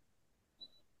remember.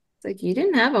 it's like you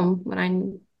didn't have them when I.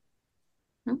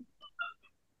 No.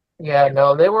 Yeah,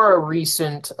 no, they were a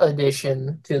recent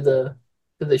addition to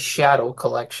the Shadow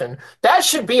collection. That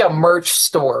should be a merch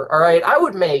store, all right? I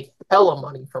would make hella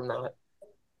money from that.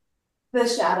 The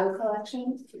Shadow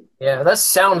collection. Yeah, that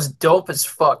sounds dope as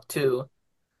fuck too.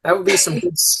 That would be some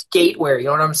good skate wear, you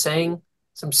know what I'm saying?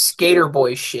 Some skater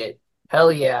boy shit.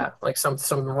 Hell yeah. Like some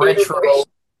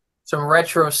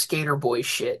retro skater boy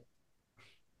shit.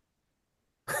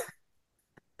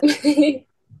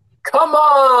 Come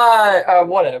on!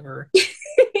 Whatever.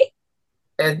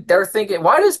 And they're thinking,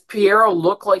 why does Piero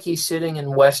look like he's sitting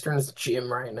in Western's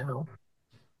gym right now?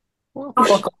 Well,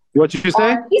 fuck, What you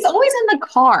say? He's always in the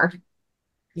car.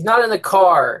 he's not in the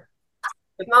car.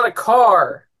 It's not a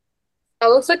car. It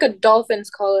looks like a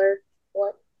dolphin's color.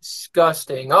 What?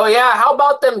 Disgusting. Oh yeah, how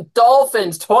about them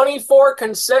Dolphins? 24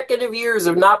 consecutive years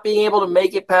of not being able to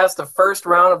make it past the first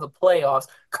round of the playoffs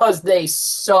because they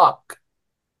suck.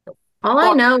 All I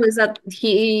Fuck, know is that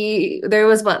there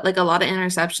was what, like a lot of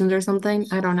interceptions or something.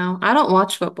 I don't know. I don't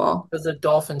watch football. because the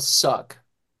Dolphins suck.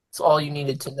 That's all you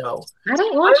needed to know. I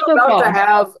don't I'm watch about to football.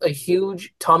 have a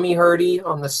huge tummy hurdy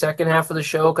on the second half of the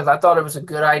show because I thought it was a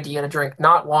good idea to drink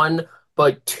not one,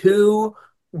 but two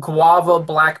guava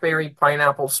blackberry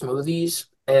pineapple smoothies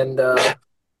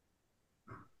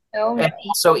No. and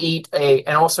also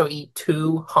eat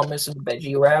two hummus and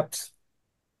veggie wraps.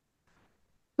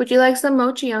 Would you like some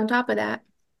mochi on top of that?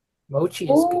 Mochi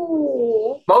is good.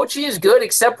 Ooh. Mochi is good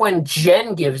except when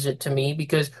Jen gives it to me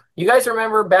because you guys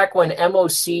remember back when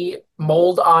MOC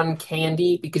mold on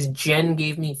candy because Jen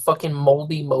gave me fucking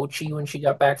moldy mochi when she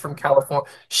got back from California.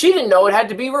 She didn't know it had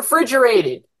to be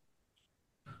refrigerated.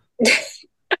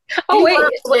 Oh She wait,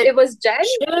 left it was Jen?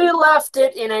 She left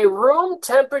it in a room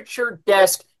temperature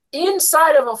desk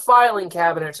inside of a filing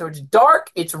cabinet. So it's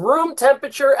dark, it's room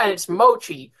temperature, and it's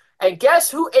mochi. And guess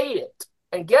who ate it?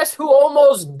 And guess who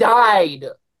almost died?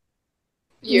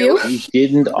 You. You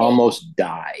didn't almost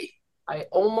die. I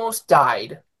almost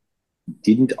died.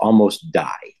 Didn't almost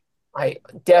die. I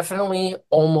definitely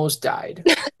almost died.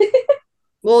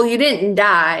 Well, you didn't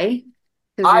die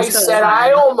because I you're still said I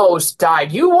alive. almost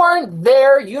died. You weren't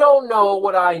there. You don't know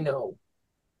what I know.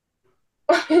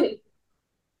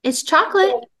 It's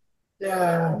chocolate.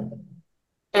 Yeah.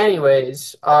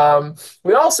 Anyways,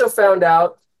 we also found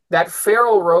out that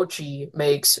Ferrero Rocher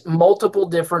makes multiple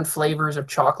different flavors of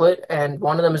chocolate, and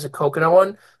one of them is a coconut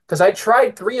one. Because I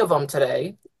tried three of them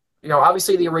today. You know,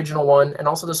 obviously the original one, and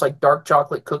also this like dark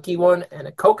chocolate cookie one and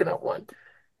a coconut one.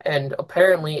 And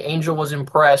apparently Angel was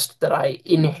impressed that I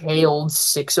inhaled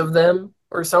six of them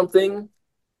or something.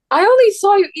 I only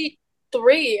saw you eat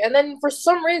three, and then for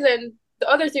some reason the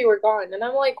other three were gone, and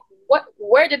I'm like, what?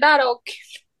 Where did that all?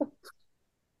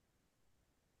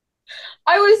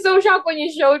 I was so shocked when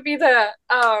you showed me the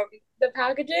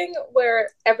packaging where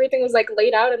everything was like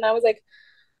laid out, and I was like,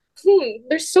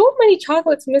 there's so many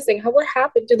chocolates missing. What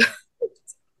happened to them?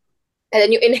 And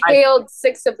then you I inhaled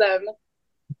six of them.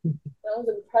 I was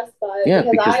impressed by it Yeah,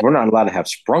 because because we're not allowed to have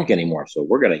Sprunk anymore, so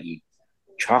we're gonna eat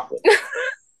chocolate.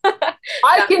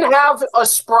 I can have a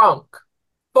sprunk.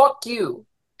 Fuck you.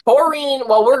 Taurine,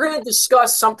 well, we're going to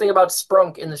discuss something about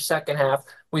Sprunk in the second half.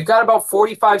 We've got about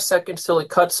 45 seconds till it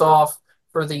cuts off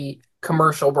for the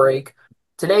commercial break.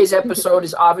 Today's episode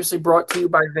is obviously brought to you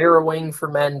by Vera Wing for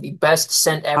Men, the best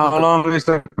scent ever. How long is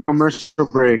the commercial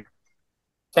break?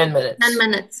 10 minutes. 10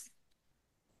 minutes.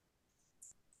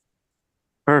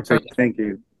 Perfect. Thank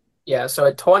you. Yeah, so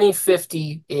at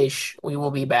 2050-ish, we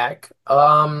will be back.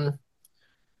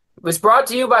 It was brought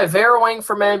to you by Vera Wing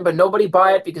for Men, but nobody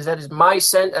buy it because that is my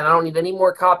scent and I don't need any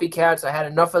more copycats. I had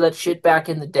enough of that shit back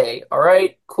in the day. All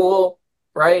right? Cool?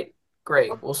 Right?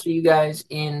 Great. We'll see you guys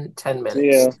in 10 minutes.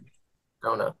 Yeah.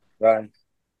 Rona. Bye.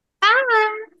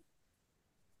 Bye.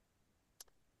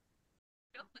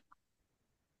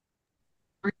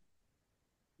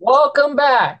 Welcome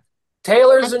back. I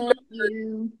Taylor's a nerd. beat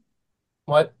you.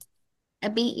 What? I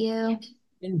beat you. You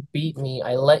didn't beat me.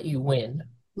 I let you win.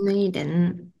 No, you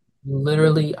didn't.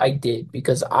 Literally, I did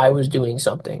because I was doing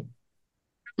something.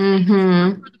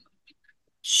 Mm-hmm.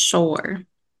 Sure.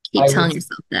 Keep I telling was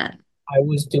yourself that I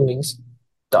was doing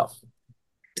stuff.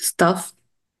 stuff.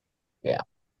 Yeah.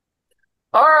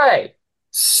 All right.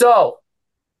 So,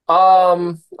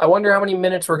 I wonder how many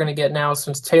minutes we're gonna get now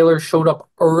since Taylor showed up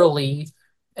early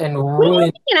and What do you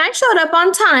ruined. mean? I showed up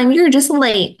on time. You're just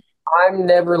late. I'm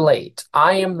never late.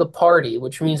 I am the party,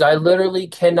 which means I literally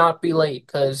cannot be late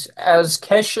because, as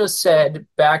Kesha said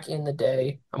back in the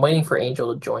day, I'm waiting for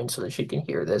Angel to join so that she can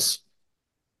hear this.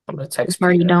 I'm gonna The text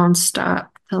party Peter. don't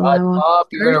stop till I Shut walk up!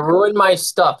 You're gonna start. ruin my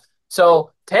stuff.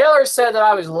 So Taylor said that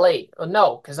I was late. Well,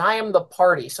 no, because I am the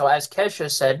party. So as Kesha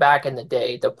said back in the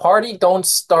day, the party don't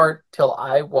start till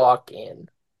I walk in.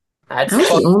 That's I was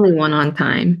fuck. the only one on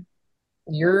time.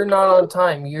 You're not on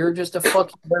time. You're just a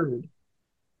fucking nerd.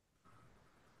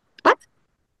 What?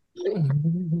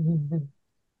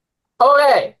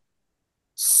 Okay,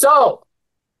 so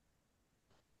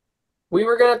we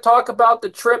were gonna talk about the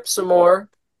trip some more.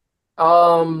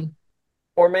 Um,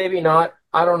 or maybe not.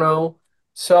 I don't know.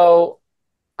 So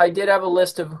I did have a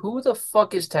list of who the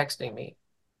fuck is texting me.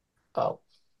 Oh,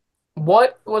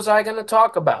 what was I gonna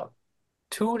talk about?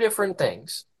 Two different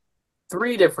things,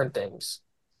 three different things.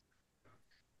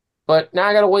 But now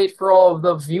I gotta wait for all of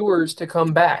the viewers to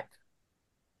come back.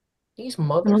 These I don't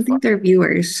motherfucking think they're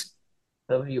viewers.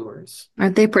 viewers.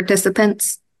 Aren't they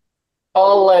participants?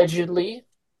 Allegedly.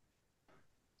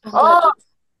 Oh,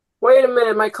 wait a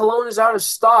minute. My cologne is out of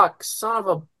stock. Son of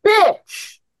a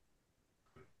bitch.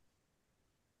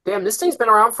 Damn, this thing's been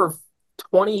around for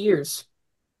 20 years.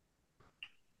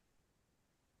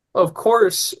 Of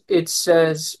course, it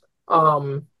says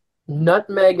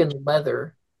nutmeg and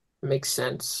leather. Makes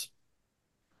sense.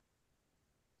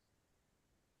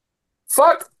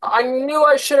 Fuck! I knew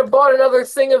I should have bought another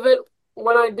thing of it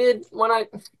when I did, when I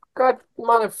got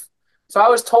mother. So I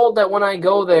was told that when I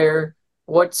go there,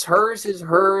 what's hers is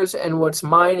hers and what's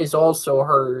mine is also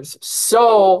hers.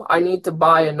 So I need to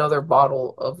buy another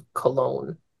bottle of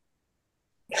cologne.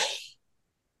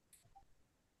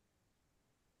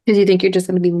 Because you think you're just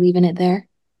going to be leaving it there?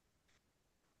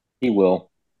 He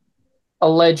will.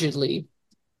 Allegedly.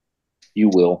 You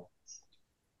will.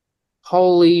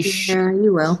 Holy shit. Yeah,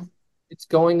 you will. It's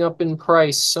going up in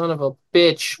price, son of a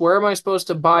bitch. Where am I supposed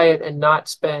to buy it and not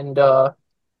spend oh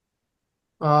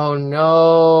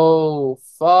no.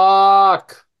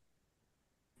 Fuck.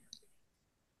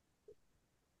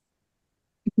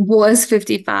 Was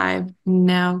 55.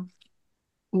 Now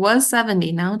was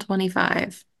 70. Now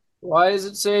 25. Why does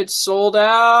it say it's sold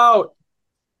out?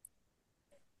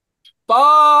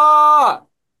 Fuck.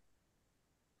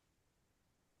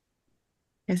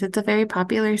 Guess it's a very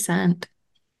popular scent.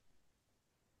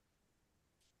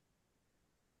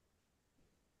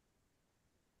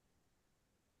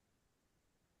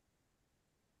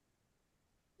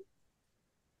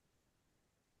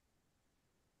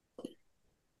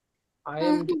 I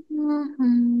am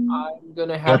Mhm. I'm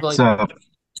gonna have What's like up?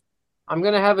 I'm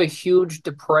gonna have a huge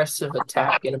depressive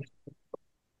attack in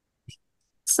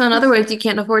So in other words, you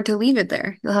can't afford to leave it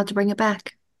there. You'll have to bring it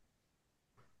back.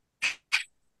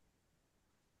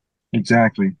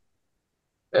 Exactly.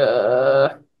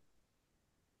 uh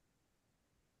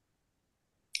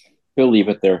He'll leave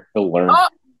it there. He'll learn. oh,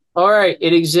 all right,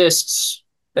 it exists.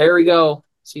 There we go.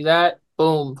 See that?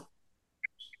 Boom.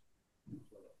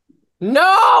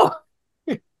 No!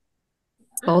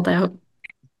 Sold out.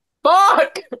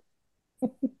 Fuck!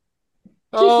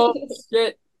 Oh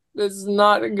shit. This is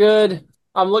not good.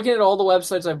 I'm looking at all the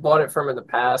websites I've bought it from in the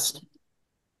past.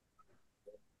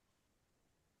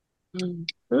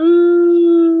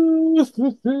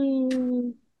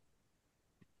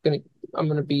 Gonna I'm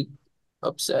gonna be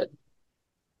upset.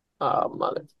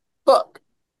 Motherfuck.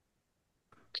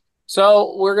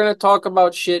 So we're gonna talk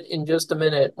about shit in just a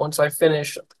minute once I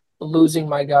finish losing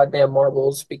my goddamn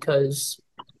marbles because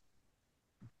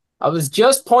I was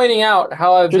just pointing out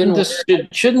how I've been.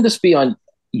 Shouldn't this be on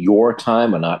your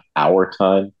time and not our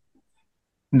time?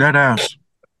 Dead ass.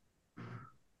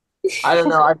 I don't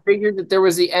know. I figured that there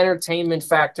was the entertainment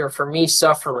factor for me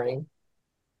suffering.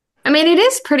 I mean, it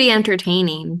is pretty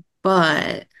entertaining,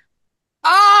 but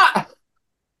Ah!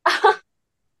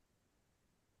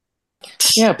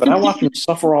 Yeah, but I watch him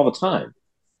suffer all the time.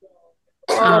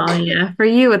 oh yeah, for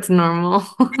you it's normal.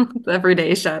 It's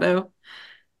everyday shadow.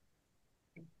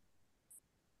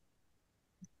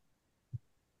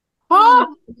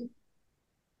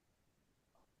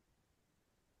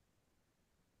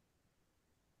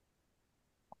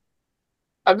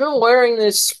 I've been wearing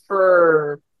this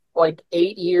for like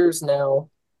 8 years now.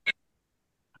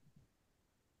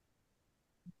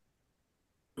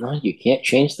 No, you can't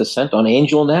change the scent on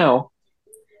Angel now.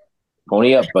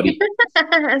 Pony up, buddy.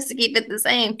 Has to keep it the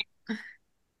same.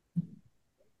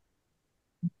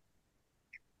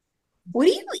 What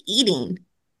are you eating?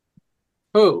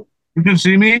 Who? You can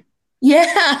see me?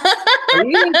 Yeah. Are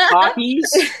you eating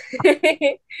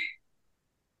Takis?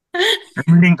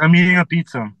 I'm eating a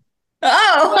pizza.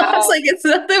 Oh, I was Wow. like, it's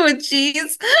nothing with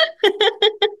cheese.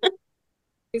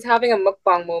 He's having a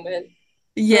mukbang moment.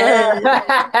 Yeah.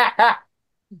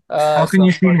 How can So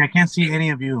you see me? funny. I can't see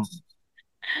any of you.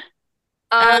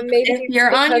 If Maybe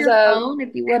you're on because your of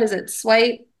phone, what is it?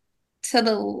 Swipe to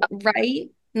the right?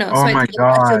 No, Oh swipe my to the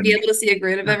left. You'll God. be able to see a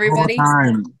grid of This whole everybody.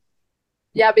 time.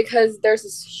 yeah, because there's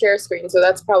a share screen, so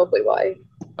that's probably why.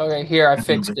 Okay, here I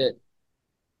fixed it.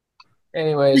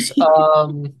 Anyways,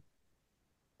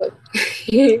 But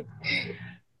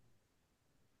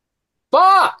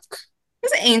fuck!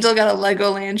 This angel got a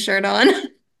Legoland shirt on.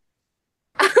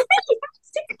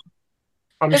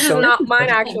 I'm this is so not mine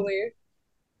actually.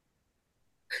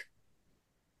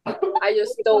 I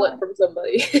just stole it from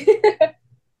somebody.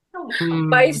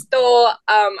 By Hmm. stole,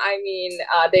 I mean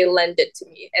they lent it to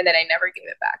me and then I never gave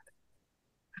it back.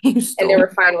 You And they stole. were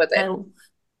fine with it.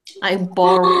 I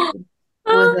borrowed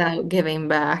without giving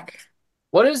back.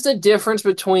 What is the difference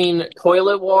between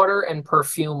toilet water and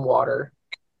perfume water?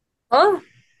 Huh?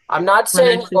 I'm not What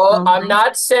saying actually smells I'm nice.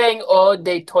 not saying eau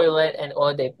de toilet and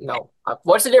eau de no.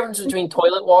 What's the difference between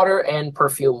toilet water and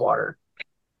perfume water?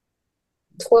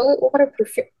 Toilet water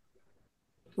perfume.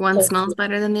 One smells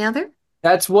better than the other.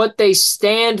 That's what they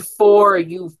stand for,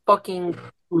 you fucking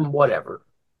whatever.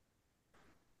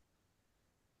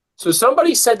 So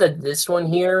somebody said that this one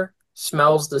here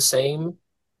smells the same,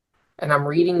 and I'm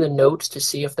reading the notes to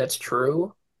see if that's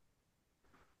true,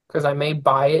 because I may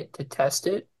buy it to test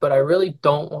it, but I really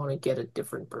don't want to get a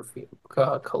different perfume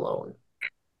cologne.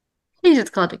 You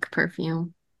just call it a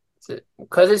perfume.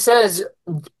 Because it says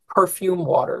perfume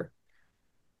water.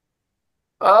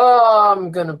 Oh, I'm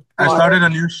gonna I buy started a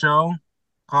new show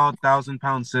called Thousand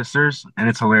Pound Sisters, and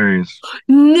it's hilarious.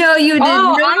 No, you did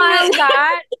Oh, I know not.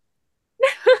 that.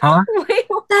 Huh? Wait,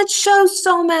 That show's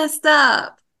so messed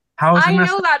up. How is it I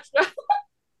messed know up? that show.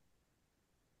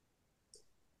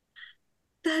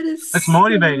 That is It's so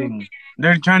motivating.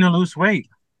 They're trying to lose weight.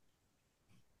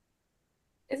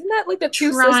 Isn't that like the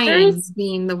two trying sisters?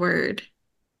 being the word.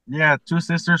 Yeah, two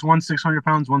sisters, one's 600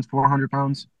 pounds, one's 400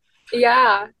 pounds.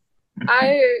 Yeah.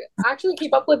 I actually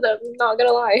keep up with them, not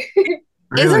gonna lie. Isn't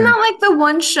Really? that like the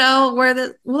one show where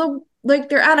like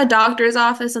they're at a doctor's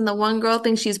office and the one girl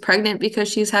thinks she's pregnant because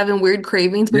she's having weird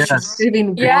cravings, but she's Yes, craving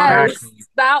water? Yes, exactly.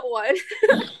 that one.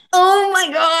 Oh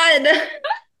my God.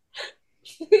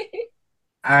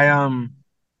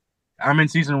 I'm in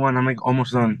season 1. I'm like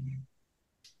almost done.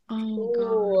 Oh Ooh,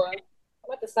 God.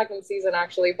 I'm at the second season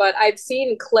actually, but I've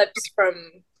seen clips from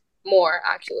more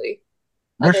actually,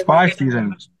 There's other than 5 just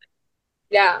seasons.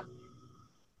 yeah.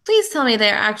 Please tell me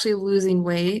they're actually losing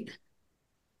weight.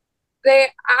 They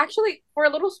actually, for a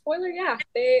little spoiler, yeah,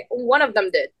 they one of them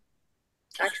did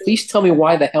actually Please tell me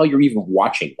why the hell you're even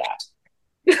watching that.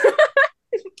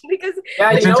 because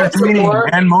Yeah, It's you know what's a entertaining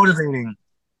more and motivating.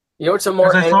 what's a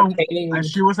Because more I saw entertaining.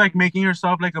 she was like making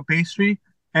herself like a pastry,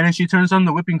 and then she turns on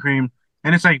the whipping cream,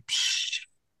 and it's like, psh,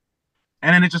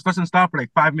 and then it just doesn't stop for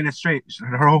like 5 minutes straight.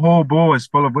 Her whole bowl is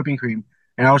full of whipping cream,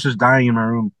 and I was just dying in my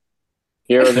room.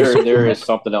 Here, It was there, so there cool. is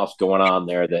something else going on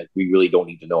there that we really don't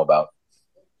need to know about.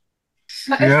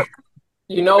 Yep.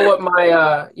 You know what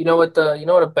my you know what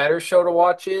a better show to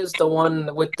watch is? The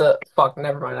one with the fuck,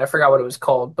 never mind. I forgot what it was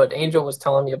called, but Angel was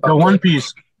telling me The about One the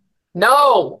Piece.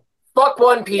 No! Fuck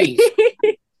One Piece.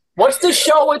 What's the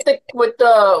show with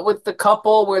the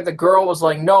couple where the girl was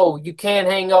like, "No, you can't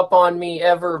hang up on me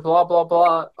ever," blah blah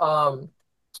blah.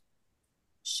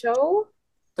 show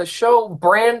The show that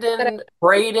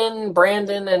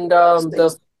Brandon and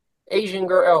the Asian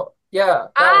girl. Oh, yeah,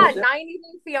 that one. 90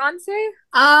 Day Fiance.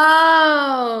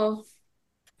 Oh.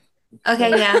 Okay,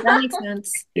 yeah, that makes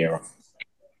sense. Yeah.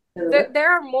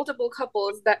 There are multiple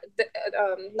couples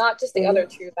not just the other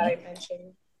two that I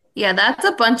mentioned. Yeah, that's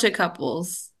a bunch of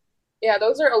couples. Yeah,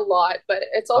 those are a lot, but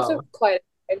it's also Oh. quite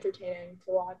entertaining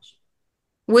to watch.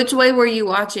 Which way were you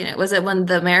watching it? Was it when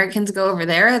the Americans go over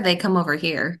there or they come over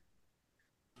here?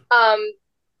 Um,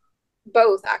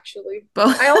 both actually.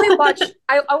 Both. I only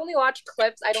watch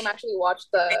clips. I don't actually watch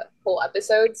the whole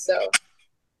episode, so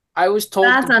I was told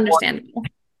That's to- understandable.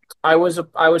 I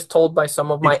was told by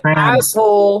some of my Big fan.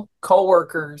 asshole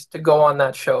coworkers to go on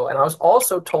that show, and I was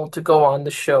also told to go on the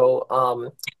show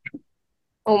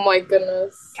Oh my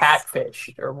goodness.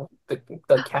 Catfish or the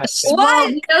catfish. Well,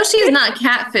 What? we know she's not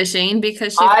catfishing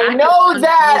because she's I acting know on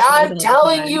that. shows I'm all the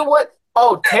telling time. you what.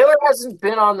 Oh, Taylor hasn't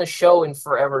been on the show in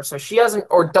forever, so she hasn't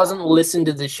or doesn't listen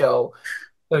to the show.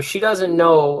 So she doesn't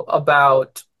know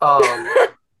about how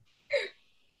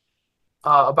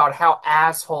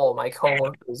asshole my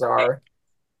coworkers are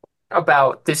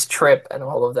about this trip and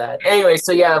all of that. Anyway,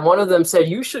 so yeah, one of them said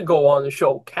you should go on the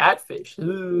show Catfish.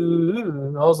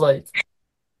 And I was like,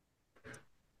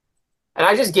 and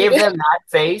I just gave them that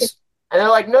face, and they're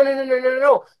like, no, no, no, no, no,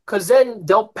 no, because then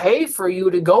they'll pay for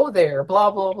you to go there.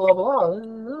 Blah blah blah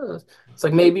blah. It's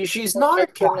like maybe she's Oh not my a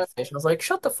goodness. catfish. I was like,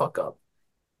 shut the fuck up.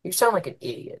 You sound like an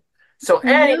idiot. So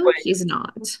No, anyway, she's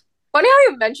not. Funny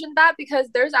how you mentioned that because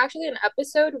there's actually an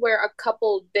episode where a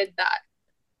couple did that,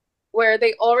 where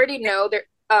they already know they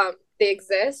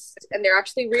exist and they're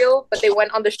actually real, but they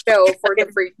went on the show for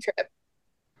the free trip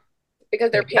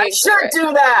because they're I paying for should it.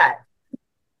 do that.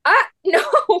 No.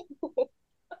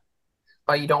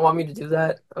 Oh, you don't want me to do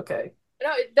that? Okay.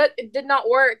 No, it did not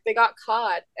work. They got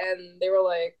caught and they were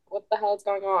like, what the hell is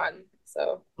going on?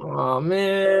 So Oh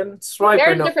man, they're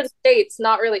swiper in no different states,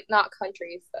 not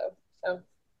countries though. So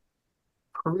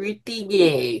pretty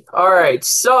gay. All right,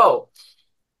 so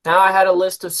now I had a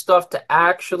list of stuff to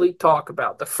actually talk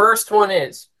about. The first one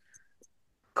is,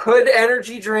 could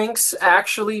energy drinks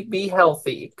actually be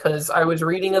healthy? Because I was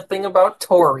reading a thing about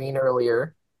taurine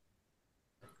earlier.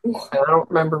 And I don't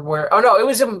remember where. Oh no, it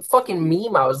was a fucking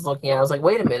meme I was looking at. I was like,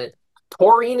 wait a minute.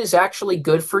 Taurine is actually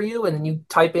good for you. And then you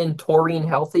type in taurine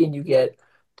healthy and you get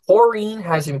taurine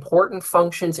has important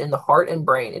functions in the heart and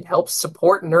brain. It helps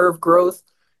support nerve growth.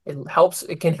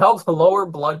 It can help lower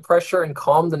blood pressure and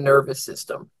calm the nervous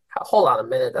system. Hold on a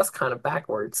minute. That's kind of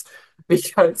backwards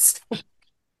because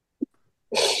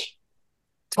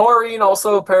taurine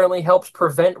also apparently helps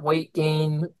prevent weight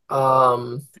gain,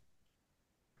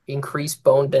 increase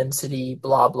bone density,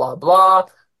 blah, blah, blah.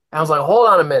 And I was like, hold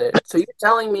on a minute. So you're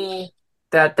telling me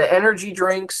that the energy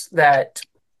drinks that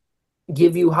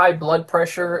give you high blood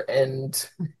pressure and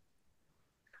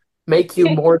make you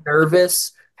more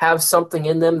nervous have something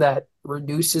in them that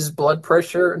reduces blood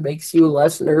pressure and makes you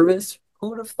less nervous?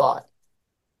 Who would have thought?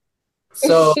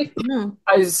 So No.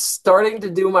 I was starting to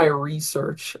do my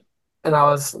research and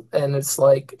it's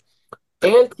like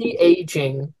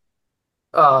anti-aging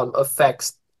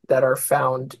effects that are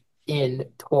found in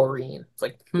taurine. It's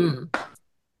like,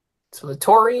 so the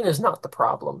taurine is not the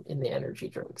problem in the energy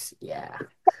drinks. Yeah.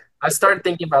 I started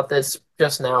thinking about this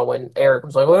just now when Eric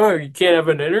was like, oh, you can't have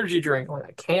an energy drink. I'm like,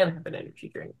 I can have an energy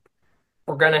drink.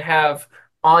 We're gonna have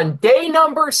on day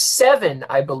number 7,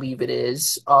 I believe it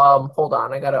is. Hold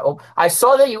on, I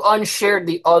saw that you unshared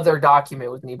the other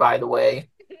document with me, by the way.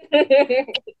 I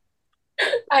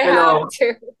You have know,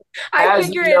 to. I as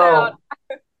figured you it out.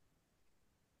 know,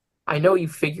 I know you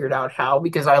figured out how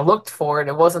because I looked for it and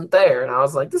it wasn't there, and I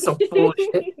was like, this is some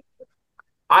bullshit.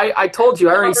 I told you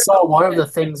I already saw one of the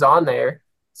things on there.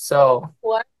 So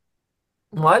What?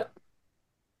 what?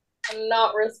 I'm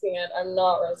not risking it. I'm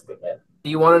not risking it. Do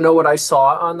you want to know what I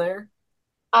saw on there?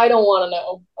 I don't want to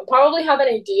know. I probably have an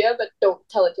idea, but don't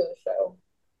tell it to the show.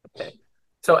 Okay.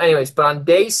 So, anyways, but on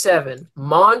day 7,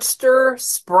 Monster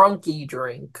Sprunky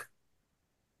drink.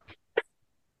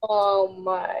 Oh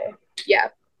my. Yeah,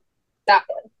 that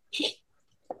one.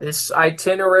 This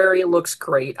itinerary looks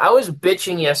great. I was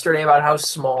bitching yesterday about how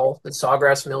small the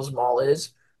Sawgrass Mills Mall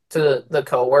is to the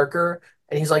coworker,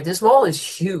 and he's like, "This mall is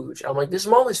huge." I'm like, "This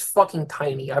mall is fucking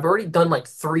tiny. I've already done like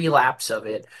 3 laps of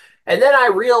it." And then I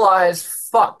realized,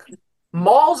 fuck,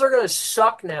 malls are gonna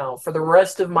suck now for the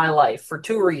rest of my life for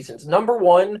 2 reasons. Number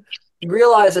one, you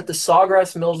realize that the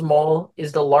Sawgrass Mills Mall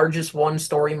is the largest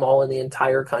one-story mall in the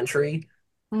entire country,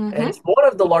 and Mm-hmm. it's one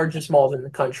of the largest malls in the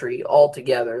country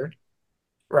altogether,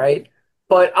 right?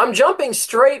 But I'm jumping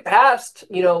straight past,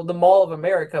 the Mall of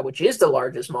America, which is the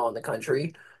largest mall in the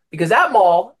country, because that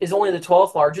mall is only the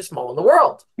 12th largest mall in the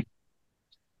world.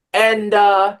 And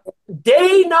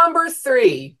day number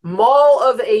 3, Mall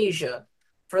of Asia.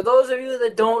 For those of you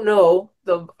that don't know,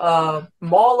 the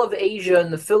Mall of Asia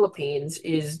in the Philippines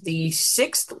is the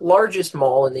 6th largest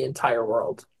mall in the entire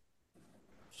world.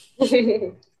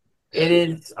 It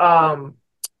is,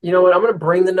 you know what? I'm going to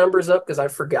bring the numbers up because I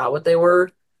forgot what they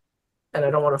were and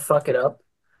I don't want to fuck it up.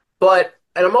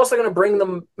 And I'm also going to bring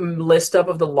the list up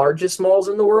of the largest malls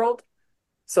in the world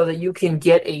so that you can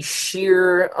get a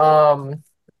sheer.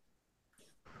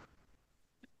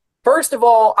 First of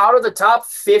all, out of the top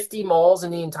 50 malls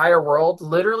in the entire world,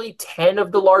 literally 10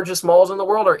 of the largest malls in the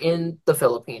world are in the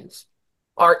Philippines,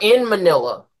 are in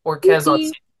Manila or Quezon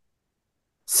City.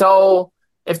 So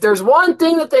If there's one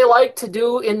thing that they like to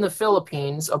do in the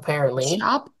Philippines, apparently,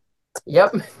 Shop.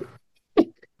 yep.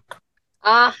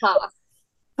 Aha.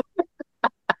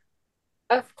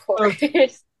 Of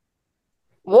course.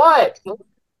 What?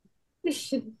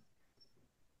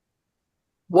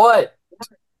 What?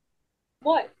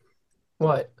 What?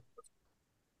 What?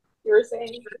 You were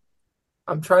saying?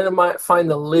 I'm trying to find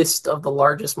the list of the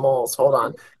largest malls. Hold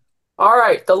on. All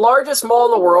right, the largest mall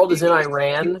in the world is in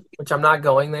Iran, which I'm not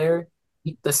going there.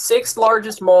 The sixth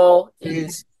largest mall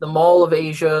is the Mall of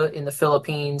Asia in the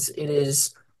Philippines. It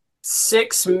is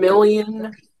 6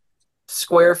 million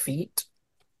square feet.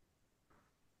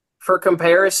 For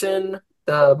comparison,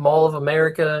 the Mall of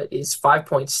America is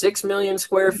 5.6 million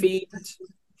square feet.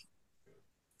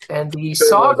 And the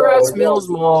Sawgrass Mills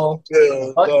Mall.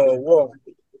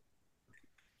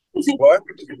 What?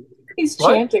 He's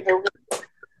What? chanting over.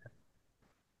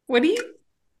 What are you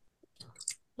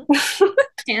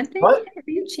chanting? What? What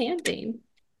are you chanting?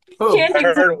 Who? I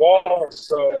heard walls,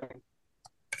 so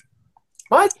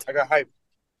What? I got hyped.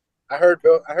 I heard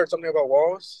something about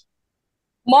walls.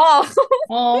 Mall.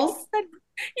 Walls.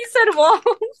 He said walls.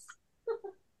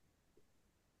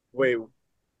 Wait,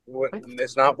 what?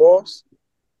 It's not walls.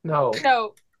 No.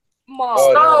 No. Mall.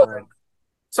 Oh, No. never mind.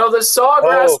 So the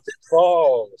Sawgrass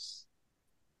Falls.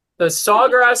 The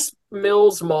Sawgrass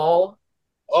Mills Mall.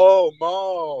 Oh,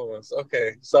 malls.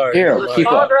 Okay, sorry. Here, The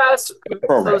keep up. Sawgrass.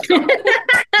 Program.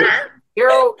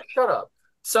 Hero, shut up.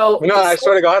 So No, I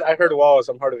swear to God, I heard walls.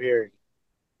 I'm hard of hearing.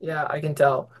 yeah, I can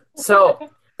tell. So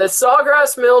the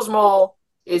Sawgrass Mills Mall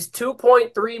is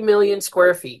 2.3 million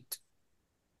square feet.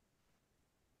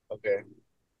 Okay,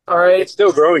 All right, it's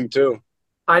still growing too.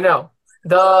 I know.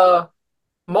 The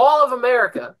Mall of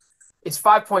America is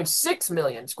 5.6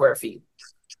 million square feet.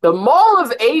 The Mall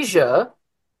of Asia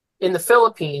in the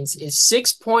Philippines is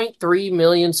 6.3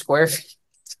 million square feet.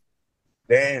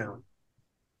 Damn.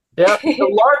 Yep. The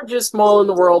largest mall in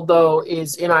the world, though,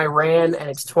 is in Iran, and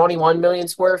it's 21 million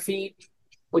square feet,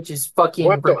 which is fucking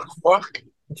What the fuck?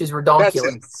 which is That's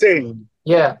redonkulous. insane.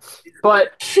 Yeah.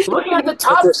 But looking at the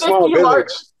top That's a small 50 village.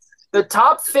 the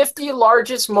top 50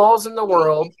 largest malls in the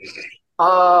world,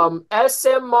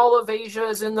 SM Mall of Asia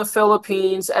is in the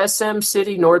Philippines, SM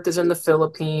City North is in the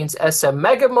Philippines, SM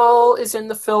Mega Mall is in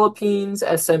the Philippines,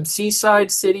 SM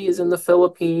Seaside City is in the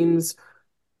Philippines.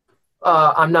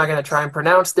 I'm not gonna try and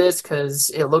pronounce this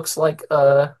because it looks like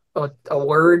a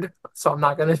word, so I'm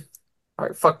not gonna. All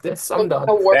right, fuck this. I'm done.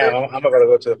 A word. Damn, I'm about to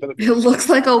go to the It Philippines. looks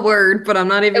like a word, but I'm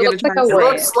not even It gonna looks try like a to It say word.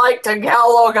 looks like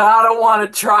Tagalog, and I don't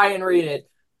want to try and read it.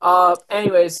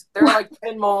 Anyways, there are like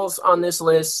 10 malls on this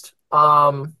list.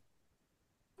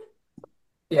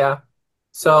 Yeah.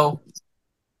 So,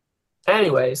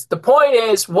 anyways, the point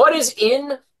is, what is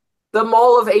in the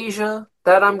Mall of Asia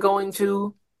that I'm going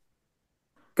to?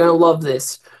 Gonna love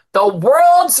this. The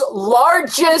world's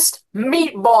largest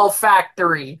meatball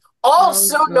factory,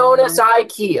 also Oh, known as God.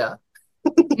 IKEA.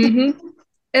 Mm-hmm.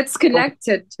 It's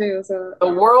connected too, so The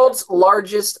world's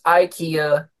largest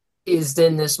IKEA is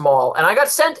in this mall. And I got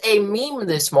sent a meme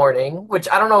this morning, which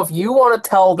I don't know if you want to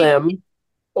tell them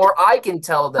or I can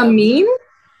tell a them. meme?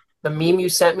 The meme you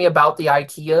sent me about the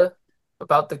IKEA,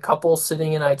 about the couple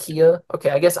sitting in IKEA. Okay,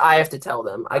 I guess I have to tell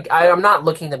them. I'm not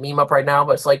looking the meme up right now,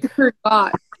 but it's like,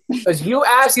 Forgot. because you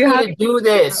asked You me have to do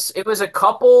this. It was a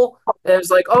couple, and it was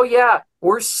like, oh yeah,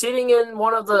 we're sitting in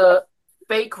one of the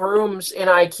fake rooms in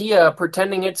IKEA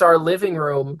pretending it's our living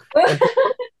room,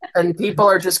 and people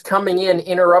are just coming in,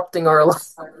 interrupting our life.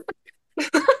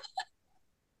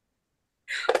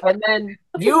 And then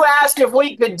you asked if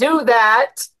we could do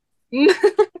that.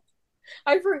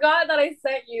 I forgot that I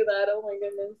sent you that. Oh my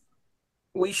goodness.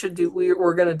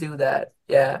 We're gonna do that.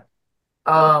 Yeah.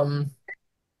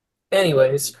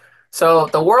 Anyways, so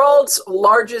the world's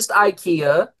largest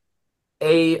IKEA,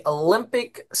 a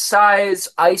Olympic size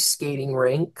ice skating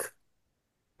rink.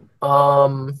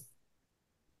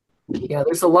 Yeah,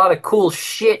 there's a lot of cool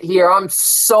shit here. I'm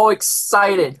so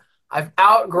excited. I've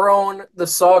outgrown the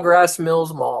Sawgrass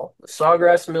Mills Mall. The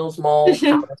Sawgrass Mills Mall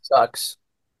kind of sucks.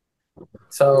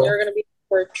 So You're gonna be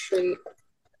for a treat.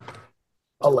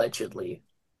 allegedly.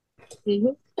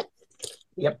 Mhm.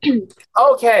 Yep.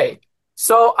 Okay.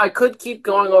 So I could keep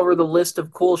going over the list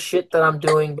of cool shit that I'm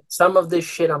doing, but some of this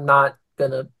shit I'm not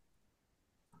gonna.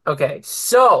 Okay.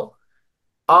 So,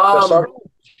 The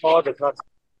Sawgrass does not.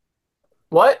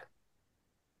 what?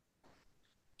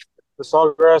 The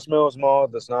Sawgrass Mills Mall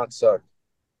does not suck.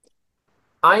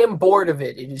 I am bored of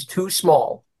it. It is too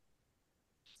small.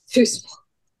 Too small.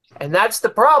 And that's the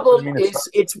What problem, do you mean it's is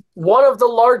it's one of the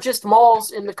largest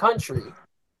malls in the country.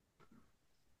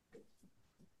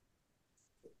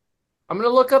 I'm gonna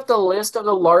look up the list of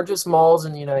the largest malls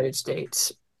in the United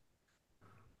States.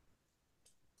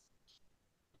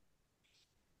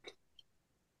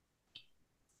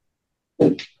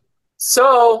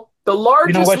 So the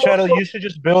You know largest what, Shadow? mall You should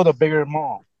just build a bigger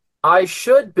mall. I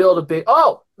should build a big.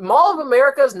 Oh, Mall of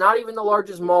America is not even the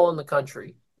largest mall in the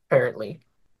country, apparently.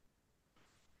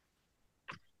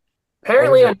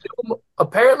 What is it?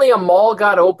 Apparently a mall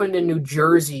got opened in New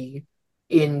Jersey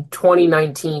in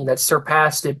 2019 that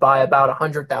surpassed it by about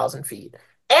 100,000 feet.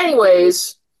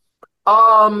 Anyways,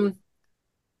 um,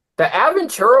 the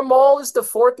Aventura Mall is the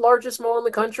fourth largest mall in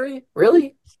the country.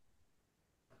 Really?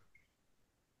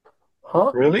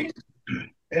 Huh? Really?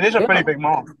 It is a pretty Yeah. big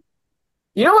mall.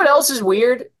 You know what else is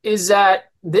weird is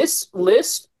that this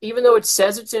list, even though it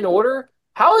says it's in order,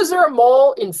 how is there a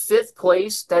mall in fifth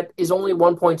place that is only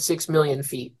 1.6 million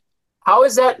feet? How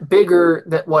is that bigger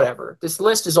than whatever? This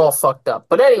list is all fucked up.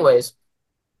 But anyways,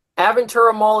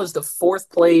 Aventura Mall is the fourth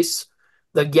place.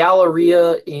 The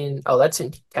Galleria in that's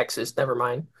in Texas. Never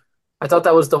mind. I thought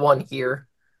that was the one here.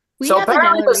 We So have a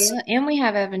apparently Galleria and we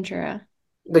have Aventura.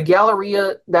 the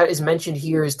Galleria that is mentioned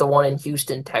here is the one in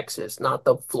Houston, Texas, not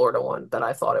the Florida one that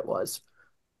I thought it was.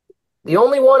 The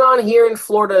only one on here in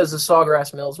Florida is the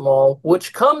Sawgrass Mills Mall,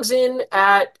 which comes in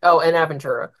at and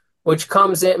Aventura, which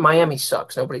comes in Miami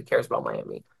sucks. Nobody cares about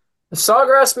Miami. The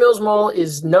Sawgrass Mills Mall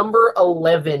is number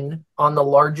 11 on the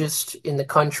largest in the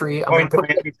country. Going to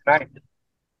Miami tonight.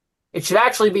 It should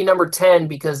actually be number 10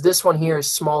 because this one here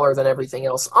is smaller than everything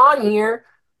else on here.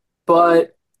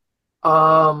 But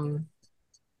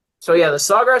so yeah, the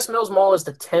Sawgrass Mills Mall is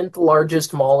the 10th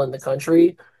largest mall in the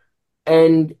country.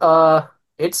 And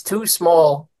it's too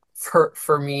small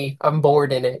for me. I'm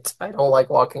bored in it. I don't like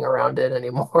walking around it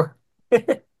anymore.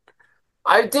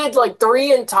 I did like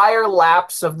 3 entire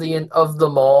laps of the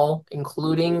mall,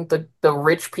 including the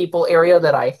rich people area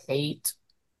that I hate.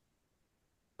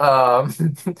 Um,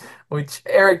 which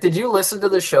Eric, did you listen to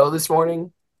the show this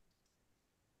morning?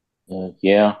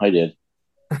 Yeah, I did.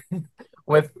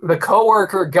 With the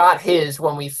coworker got his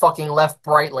when we fucking left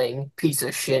Breitling, piece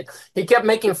of shit. He kept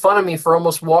making fun of me for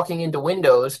almost walking into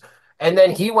windows, and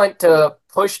then he went to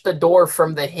push the door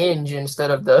from the hinge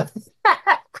instead of the.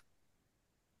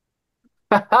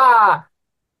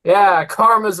 Yeah,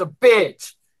 karma's a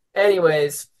bitch.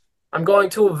 Anyways, I'm going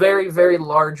to a very, very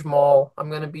large mall. I'm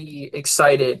going to be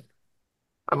excited.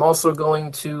 I'm also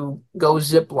going to go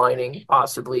zip lining,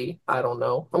 possibly. I don't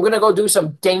know. I'm going to go do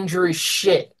some dangerous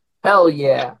shit. Hell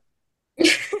yeah.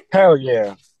 Hell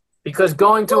yeah. Because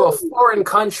going to a foreign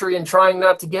country and trying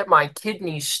not to get my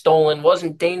kidneys stolen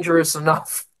wasn't dangerous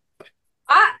enough.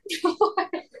 Ah,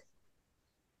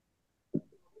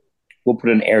 We'll put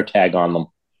an air tag on them.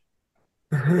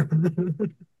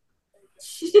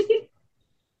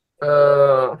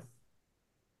 uh,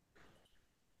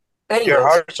 Your anyways,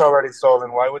 heart's already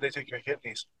stolen. Why would they take your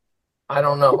kidneys? I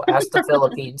don't know. Ask the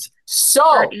Philippines.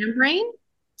 Heart and brain?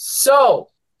 So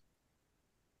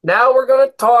now we're going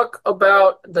to talk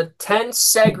about the 10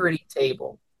 Segretti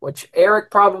table, which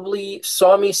Eric probably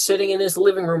saw me sitting in his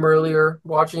living room earlier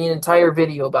watching an entire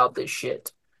video about this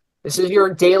shit. This is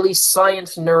your daily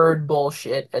science nerd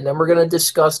bullshit, and then we're going to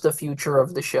discuss the future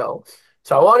of the show.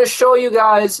 So I want to show you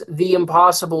guys the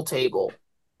impossible table.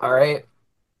 All right?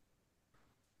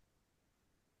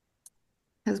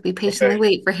 As we patiently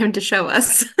wait for him to show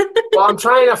us. Well, I'm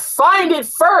trying to find it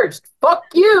first. Fuck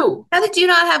you. How did you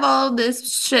not have all of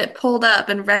this shit pulled up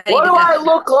and ready What to do I go?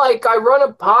 look like? I run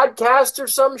a podcast or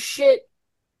some shit?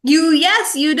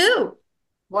 Yes, you do.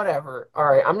 Whatever. All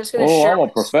right, I'm just going to Oh, share I'm a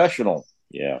my professional.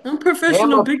 Yeah. I'm I'm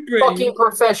professional a big fucking brain.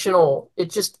 professional. It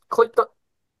just clicked the.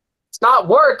 It's not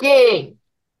working.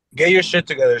 Get your shit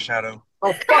together, Shadow.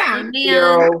 Oh, Come fuck on,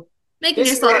 you, man. Hero. Making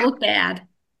This is yourself it. look bad.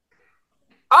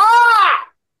 Ah!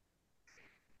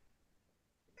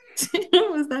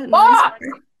 What was that Fuck!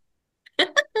 noise?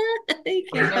 You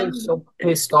I'm can't getting find so it.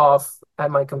 pissed off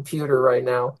at my computer right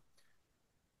now.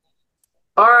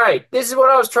 All right, this is what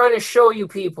I was trying to show you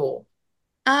people.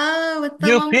 Oh, it's the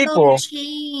You one with all people. the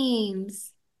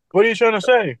chains. What are you trying to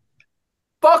say?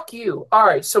 Fuck you. All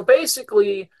right, so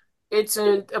basically, it's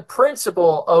a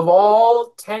principle of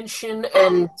all tension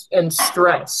and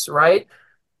stress, right?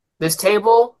 This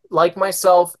table, like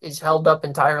myself, is held up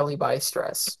entirely by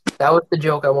stress. That was the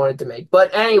joke I wanted to make.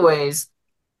 But anyways,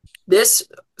 this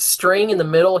string in the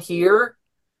middle here,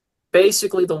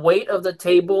 basically the weight of the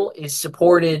table is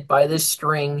supported by this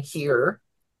string here.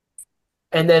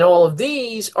 And then all of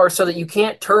these are so that you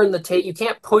can't turn the table, you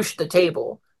can't push the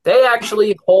table. They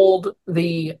actually hold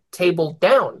the table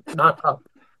down, not up.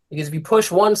 Because if you push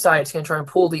one side, it's going to try and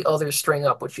pull the other string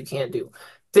up, which you can't do.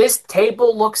 This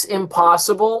table looks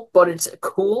impossible, but it's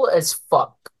cool as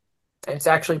fuck. And it's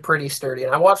actually pretty sturdy.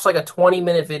 And I watched like a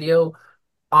 20-minute video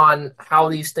on how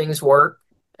these things work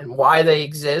and why they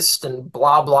exist and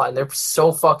blah blah. And they're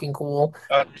so fucking cool.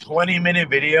 A 20-minute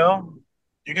video,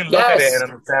 you can look at it Yes.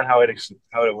 and understand how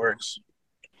it works.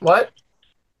 What?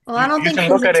 Well, I don't You think can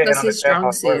look at physics it and was his understand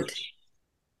how strong it suit. works.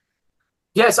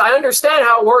 Yes, I understand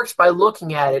how it works by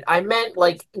looking at it. I meant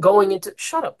like going into.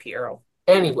 Shut up, Piero.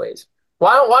 Anyways,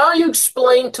 why don't you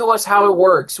explain to us how it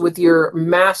works with your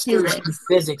master's in Physics.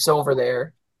 physics over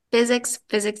there? Physics,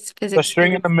 The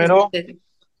string in the middle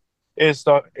is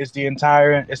the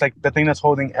entire. It's like the thing that's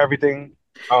holding everything,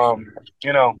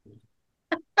 you know,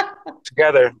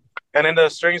 together. And then the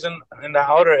strings in the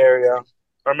outer area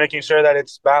are making sure that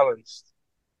it's balanced.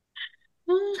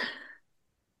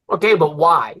 Okay, but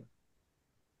why?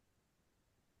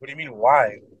 What do you mean,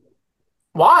 why?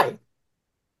 Why?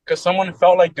 Because someone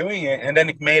felt like doing it and then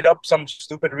it made up some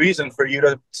stupid reason for you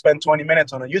to spend 20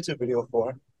 minutes on a YouTube video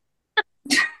for.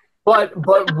 But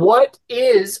what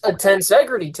is a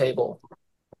tensegrity table?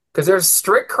 Because there's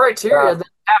strict criteria that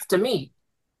have to meet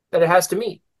that it has to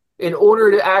meet in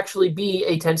order to actually be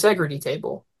a tensegrity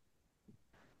table.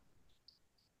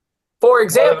 For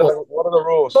example, What are the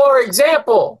rules? for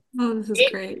example, Oh, this is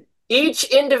great. each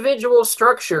individual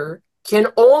structure can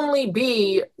only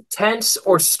be tense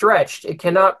or stretched. It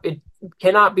cannot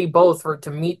be both for it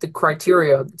to meet the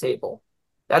criteria of the table.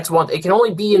 That's one. It can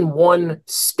only be in one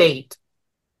state.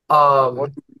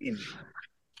 What do you mean?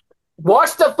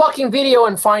 Watch the fucking video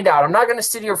and find out. I'm not going to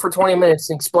sit here for 20 minutes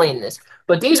and explain this.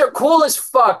 But these are cool as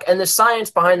fuck, and the science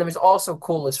behind them is also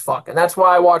cool as fuck. And that's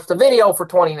why I watched the video for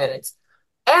 20 minutes.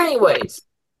 Anyways,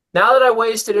 now that I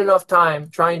wasted enough time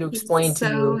trying to explain to So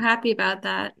you happy about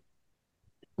that.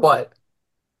 what.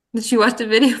 That you watched a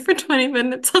video for 20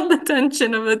 minutes on the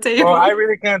tension of the table. Well, I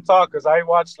really can't talk because I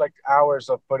watched like hours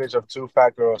of footage of two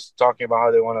fat girls talking about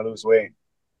how they want to lose weight.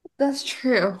 That's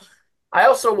true. I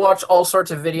also watch all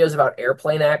sorts of videos about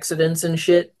airplane accidents and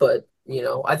shit, but,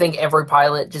 I think every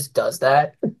pilot just does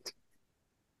that.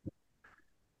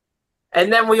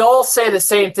 And then we all say the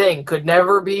same thing, could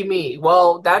never be me.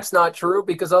 Well, that's not true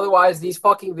because otherwise these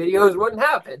fucking videos wouldn't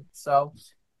happen. So,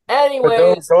 But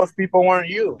anyways, those people weren't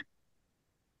you.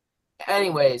 I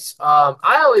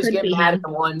always Could get be mad him. at the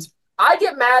ones. I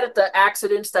get mad at the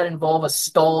accidents that involve a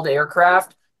stalled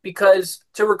aircraft because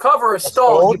to recover a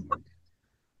stall,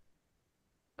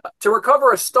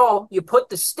 you put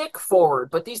the stick forward.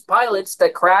 But these pilots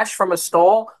that crash from a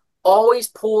stall always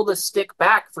pull the stick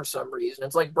back for some reason.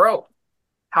 It's like, bro,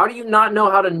 how do you not know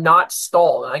how to not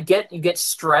stall? And I get you get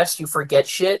stressed, you forget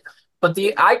shit, but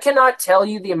I cannot tell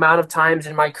you the amount of times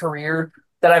in my career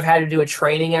that I've had to do a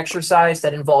training exercise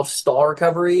that involves stall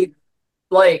recovery.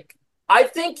 Like, I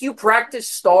think you practice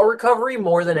stall recovery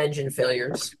more than engine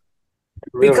failures.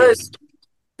 Really?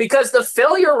 Because the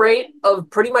failure rate of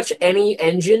pretty much any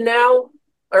engine now,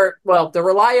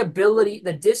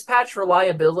 the dispatch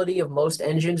reliability of most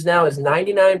engines now is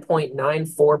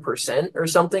 99.94% or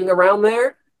something around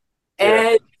there. Yeah.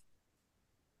 And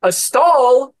a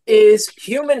stall is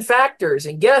human factors.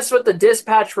 And guess what the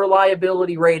dispatch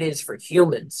reliability rate is for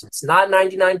humans? It's not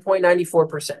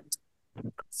 99.94%.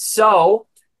 So,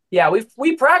 yeah,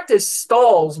 we practice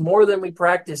stalls more than we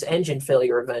practice engine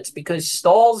failure events because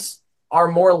stalls are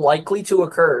more likely to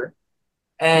occur.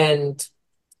 And,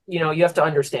 you have to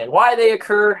understand why they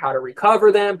occur, how to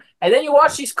recover them. And then you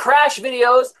watch these crash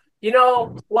videos,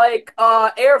 like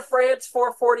Air France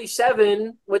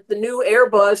 447 with the new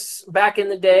Airbus back in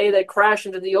the day that crashed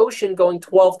into the ocean going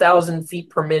 12,000 feet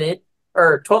per minute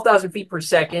or 12,000 feet per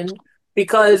second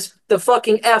because the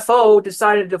fucking FO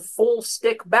decided to full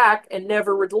stick back and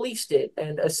never released it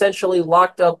and essentially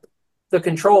locked up the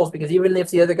controls because even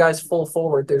if the other guy's full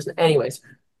forward, anyways.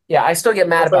 Yeah, I still get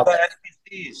mad about that.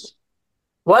 NPCs.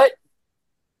 What?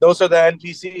 Those are the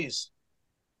NPCs.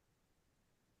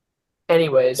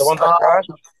 Anyways, The ones that crash?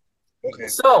 Okay.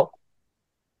 so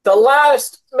the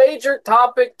last major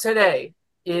topic today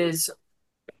is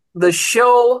the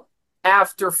show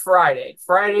after Friday.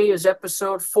 Friday is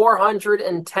episode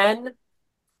 410,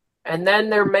 and then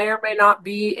there may or may not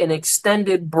be an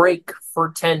extended break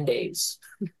for 10 days.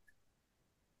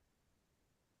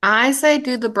 I say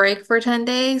do the break for 10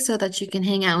 days so that you can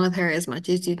hang out with her as much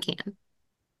as you can.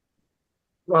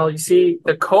 Well, you see,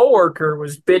 the coworker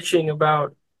was bitching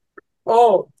about,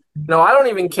 oh, no, I don't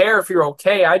even care if you're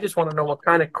okay. I just want to know what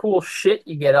kind of cool shit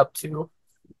you get up to.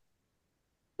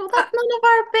 Well, that's none of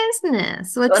our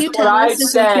business. What That's you what tell I us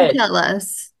is what you said. tell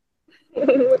us.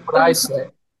 What I say.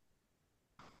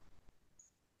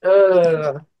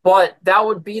 But that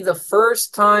would be the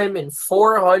first time in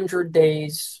 400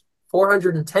 days,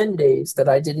 410 days that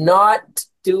I did not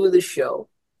do the show.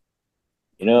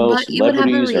 You know, But you would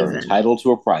have a celebrities are reason. entitled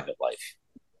to a private life.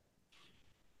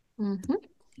 Mm-hmm.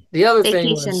 The other thing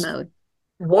Vacation was, mode.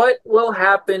 what will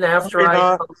happen after You're I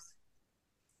not.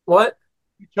 what?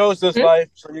 You chose this Hmm? life,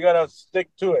 so you gotta stick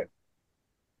to it.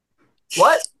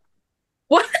 What?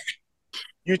 What?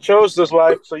 You chose this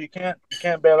life, so you can't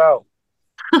bail out.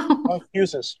 No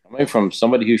excuses. Coming from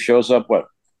somebody who shows up, what,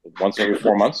 once every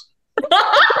 4 months?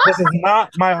 This is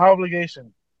not my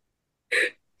obligation.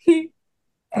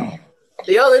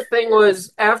 The other thing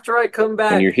was after I come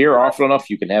When back, you're here often enough,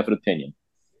 you can have an opinion.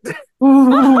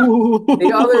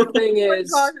 the other thing Oh my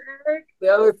is God, Eric. the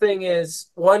other thing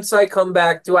is once I come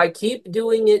back, do I keep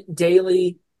doing it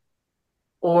daily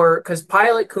or because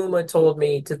Pilot Kuma told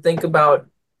me to think about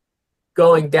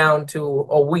going down to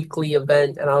a weekly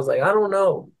event, and I was like, I don't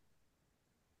know.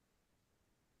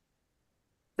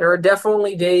 There are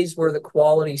definitely days where the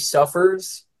quality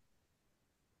suffers,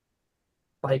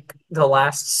 like the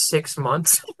last 6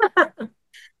 months.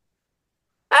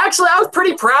 Actually, I was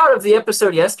pretty proud of the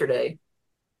episode yesterday,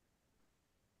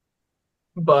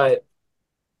 but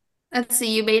Let's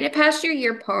see, you made it past your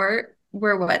year part.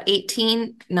 We're what,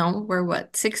 18? No, we're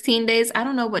what, 16 days? I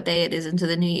don't know what day it is into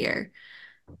the new year.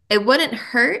 It wouldn't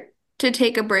hurt to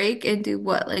take a break and do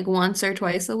what, like once or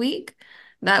twice a week.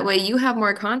 That way you have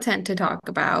more content to talk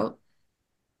about,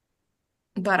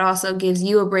 but also gives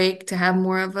you a break to have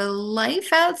more of a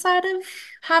life outside of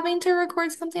having to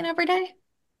record something every day.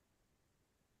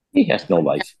 He has no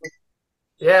life.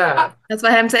 yeah. That's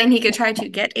why I'm saying he could try to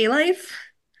get a life.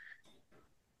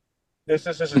 This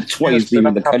is his That's why excuse he's to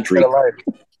leaving not the have to country. get a life.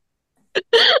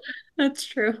 That's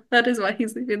true. That is why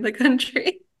he's leaving the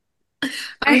country.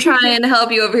 I'm trying to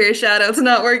help you over here, Shadow. It's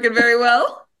not working very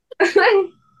well.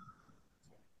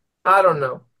 I don't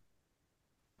know.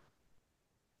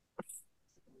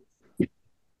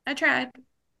 I tried.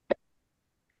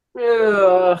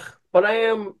 Yeah, but I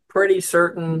am pretty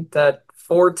certain that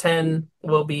 410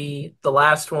 will be the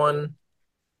last one.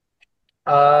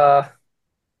 Uh,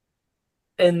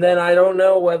 and then I don't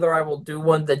know whether I will do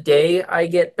one the day I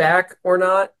get back or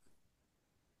not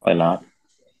Why not?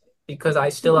 because I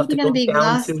You're still have to probably gonna go be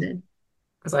down to exhausted.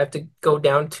 because I have to go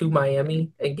down to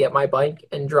Miami and get my bike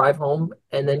and drive home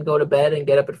and then go to bed and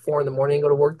get up at 4 in the morning and go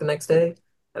to work the next day.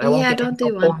 And I won't Yeah, get don't until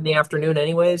do 4 one. in the afternoon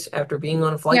anyways after being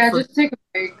on a flight Yeah, for just take a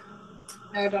break.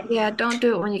 No, don't. Yeah, don't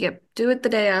do it when you get, do it the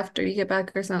day after you get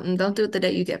back or something. Don't do it the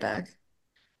day you get back.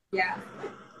 Yeah,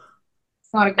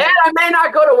 it's not a And good. I may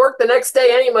not go to work the next day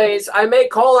anyways. I may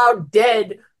call out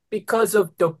dead because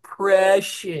of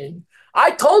depression.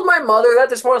 I told my mother that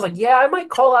this morning. I was like, yeah, I might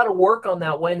call out of work on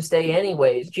that Wednesday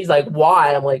anyways. She's like,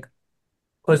 why? I'm like,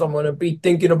 because I'm gonna be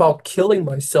thinking about killing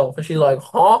myself. And she's like,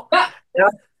 huh? Yeah.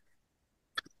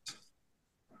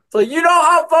 So you know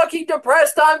how fucking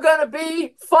depressed I'm gonna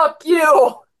be? Fuck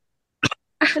you.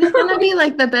 But it's gonna be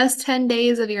like the best 10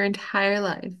 days of your entire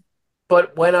life.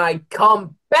 But when I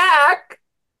come back,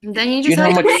 And then you Do you just know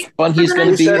have how to much fun he's going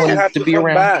Who to be says you when have to to be come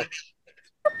around? back?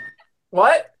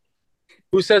 what?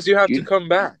 Who says you have Do to you, come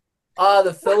back?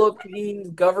 The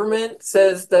Philippine government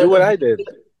says Do what I did.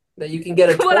 that you can get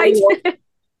a What I 21 did.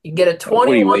 you get a what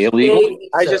are you, 21 illegal? day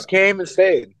I visa. just came and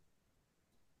stayed.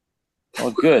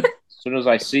 Oh, good. As soon as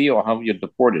I see you, I'll have you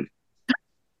deported.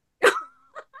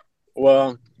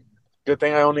 Well, good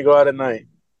thing I only go out at night.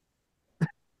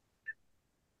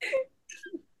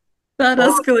 that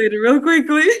Well, escalated real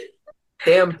quickly.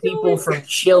 damn people from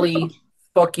Chile,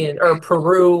 fucking or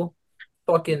Peru,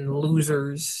 fucking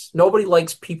losers. Nobody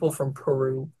likes people from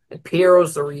Peru, and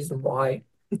Piero's the reason why.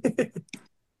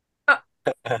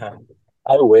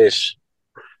 I wish.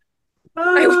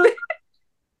 Uh,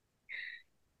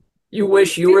 you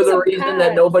wish you were Take the some reason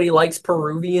that time. nobody likes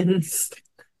Peruvians.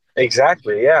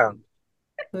 Exactly, yeah.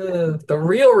 The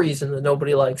real reason that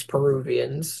nobody likes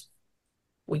Peruvians,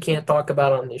 we can't talk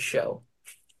about on this show.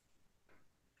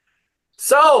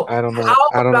 So, I don't know.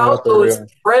 how I don't know what about the those real.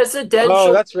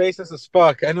 Oh, presidential? that's racist as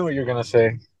fuck. I knew what you were gonna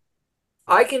say.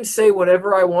 I can say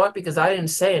whatever I want because I didn't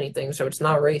say anything, so it's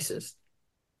not racist.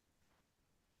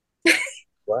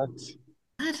 What?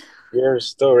 What? You're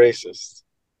still racist.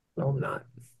 No, I'm not.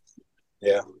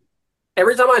 Yeah.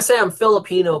 Every time I say I'm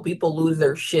Filipino, people lose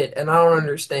their shit, and I don't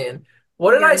understand.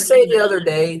 What did I Yeah, say the other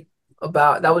day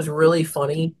about that was really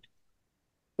funny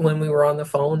when we were on the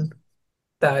phone?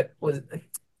 That was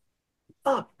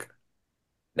fuck.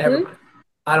 Never Hmm? mind.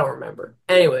 I don't remember.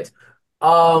 Anyways,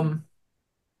 um,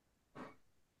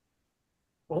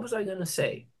 what was I gonna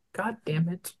say? God damn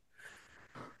it.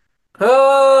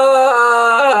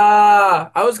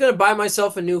 I was gonna buy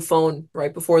myself a new phone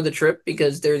right before the trip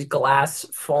because there's glass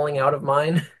falling out of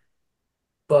mine,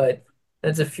 but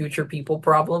that's a future people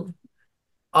problem.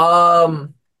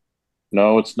 Um,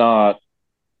 No, it's not.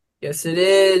 yes, it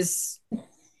is.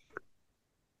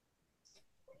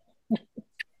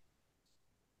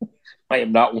 I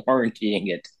am not warrantying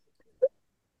it.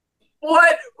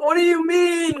 What? What do you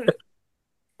mean?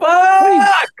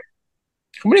 How Fuck!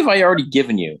 many have I already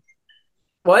given you?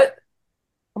 What?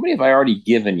 How many have I already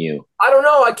given you? I don't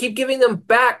know. I keep giving them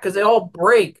back because they all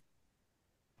break.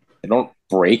 They don't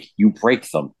break. You break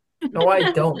them. No,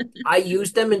 I don't. I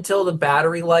use them until the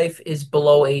battery life is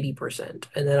below 80%,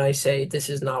 and then I say this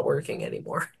is not working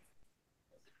anymore.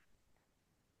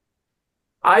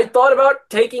 I thought about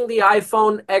taking the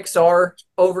iPhone XR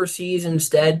overseas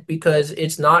instead because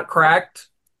it's not cracked,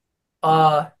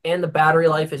 and the battery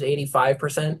life is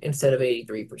 85% instead of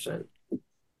 83%.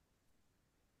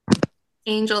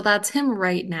 Angel, that's him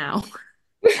right now.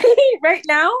 Right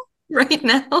now? Right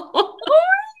now.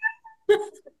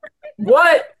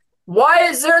 What? Why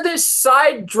is there this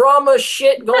side drama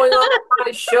shit going on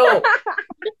my show?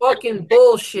 Fucking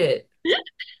bullshit.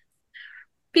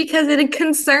 Because it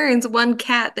concerns one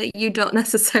cat that you don't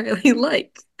necessarily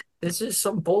like. This is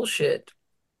some bullshit.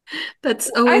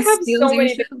 That's I always have steals so your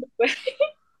many show. things to say.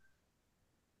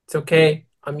 It's okay.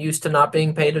 I'm used to not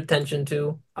being paid attention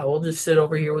to. I will just sit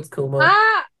over here with Kumo.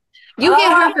 Ah, You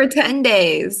hit Ah! her for 10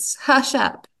 days. Hush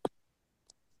up.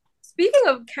 speaking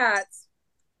of cats,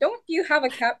 don't you have a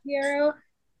cat, Piero?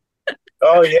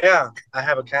 Oh yeah, I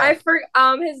have a I cat. for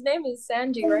his name is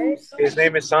Sanji, right? His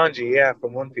name is Sanji. Yeah,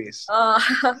 from One Piece.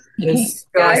 This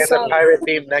Yeah, I He has saw a pirate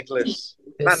themed necklace.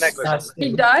 Not necklace. he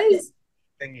disgusting. dies.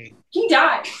 Thingy. He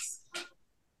dies.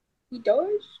 He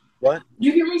does. What?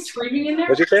 You hear me screaming in there?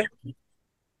 What'd you say? He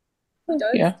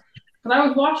does. Yeah. Because I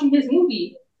was watching his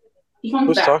movie. He comes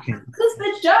Who's back. talking? This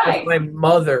bitch That's died. my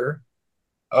mother.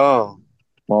 Oh,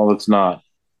 Well, it's not.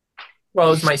 Well,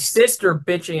 it was my sister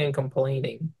bitching and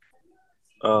complaining,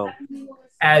 oh.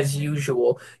 as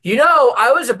usual. You know,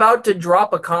 I was about to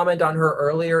drop a comment on her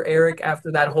earlier, Eric,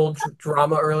 after that whole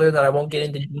drama earlier that I won't get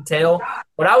into detail.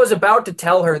 But I was about to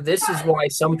tell her this is why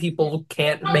some people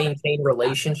can't maintain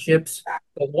relationships.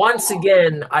 But once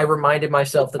again, I reminded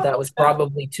myself that that was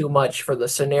probably too much for the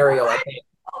scenario at hand.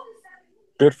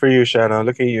 Good for you, Shadow.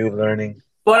 Look at you learning.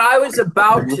 But I was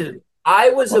about to. I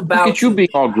was Look about at you to. being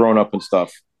all grown up and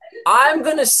stuff. I'm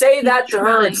gonna say that to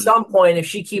her at Trying. some point if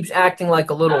she keeps acting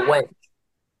like a little wench.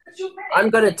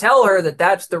 I'm gonna tell her that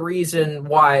that's the reason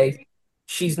why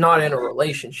she's not in a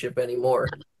relationship anymore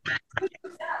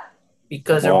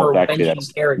because of Well, her actually, wenching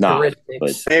that's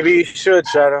characteristics. Maybe you should,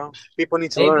 Shadow. People need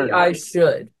to Maybe learn. I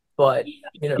should, but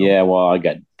you know, Yeah, well,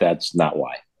 that's not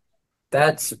why.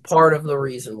 that's part of the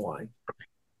reason why.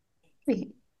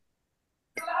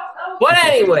 But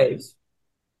anyways,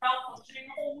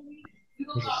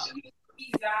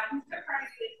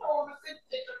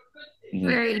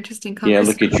 Very interesting Yeah, conversation.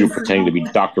 look at you pretending to be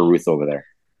Dr. Ruth over there.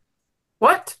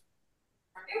 what?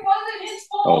 It wasn't his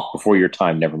Oh, fault. before your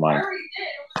time, never mind.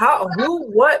 How?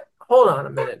 Who? What? Hold on a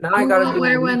minute. Now I Who, gotta what, do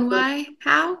where, when, research. why,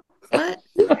 how, what?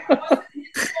 It wasn't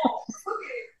his fault.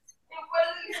 It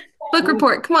wasn't his fault. Book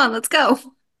report. Come on, let's go.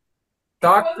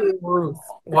 Dr. Ruth.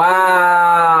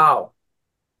 Wow.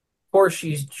 Of course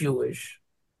she's Jewish.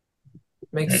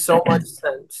 Makes so much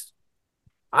sense.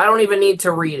 I don't even need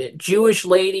to read it. Jewish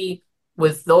lady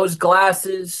with those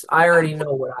glasses. I already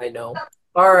know what I know.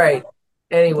 All right.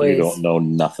 You Anyways, don't know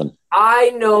nothing. I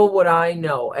know what I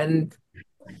know, and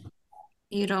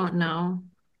You don't know.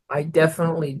 I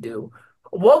definitely do.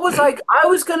 What was I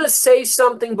was gonna say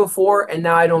something before, and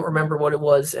now I don't remember what it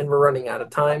was, and we're running out of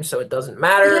time, so it doesn't It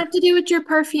matter. had to do with your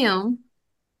perfume.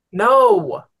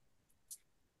 No.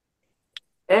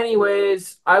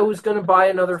 Anyways, I was gonna buy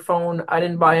another phone. I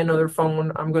didn't buy another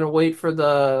phone. I'm gonna wait for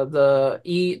the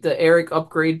Eric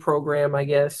upgrade program, I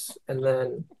guess, and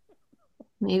then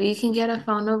Maybe you can get a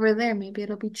phone over there. Maybe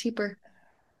it'll be cheaper.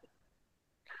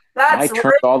 I that's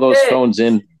turned all those rich. phones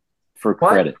in for What?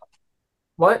 credit.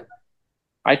 What?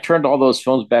 I turned all those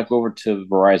phones back over to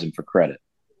Verizon for credit.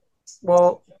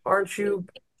 Well, aren't you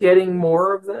getting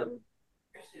more of them?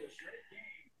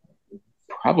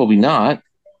 Probably not.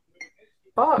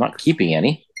 I'm not Fuck. keeping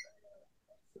any.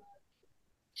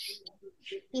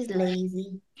 He's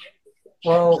lazy.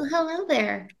 Well, hello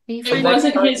there. Are you the It next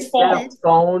wasn't time his you get a fault.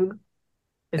 phone,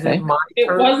 is Okay. it my It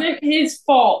turn? wasn't his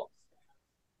fault.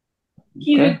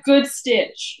 He's Okay. a good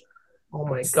Stitch. Oh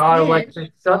my God, Stitch. Alexis,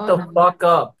 shut the Oh. fuck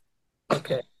up.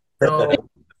 Okay, so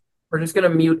we're just gonna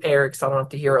mute Eric so I don't have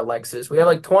to hear Alexis. We have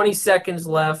like 20 seconds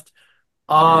left.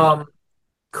 Um,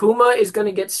 Kuma is going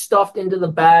to get stuffed into the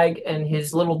bag, and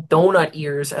his little donut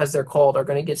ears, as they're called, are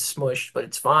going to get smushed, but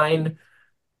it's fine.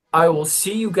 I will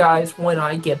see you guys when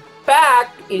I get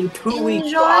back in 2 weeks.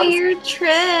 Enjoy your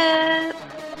trip.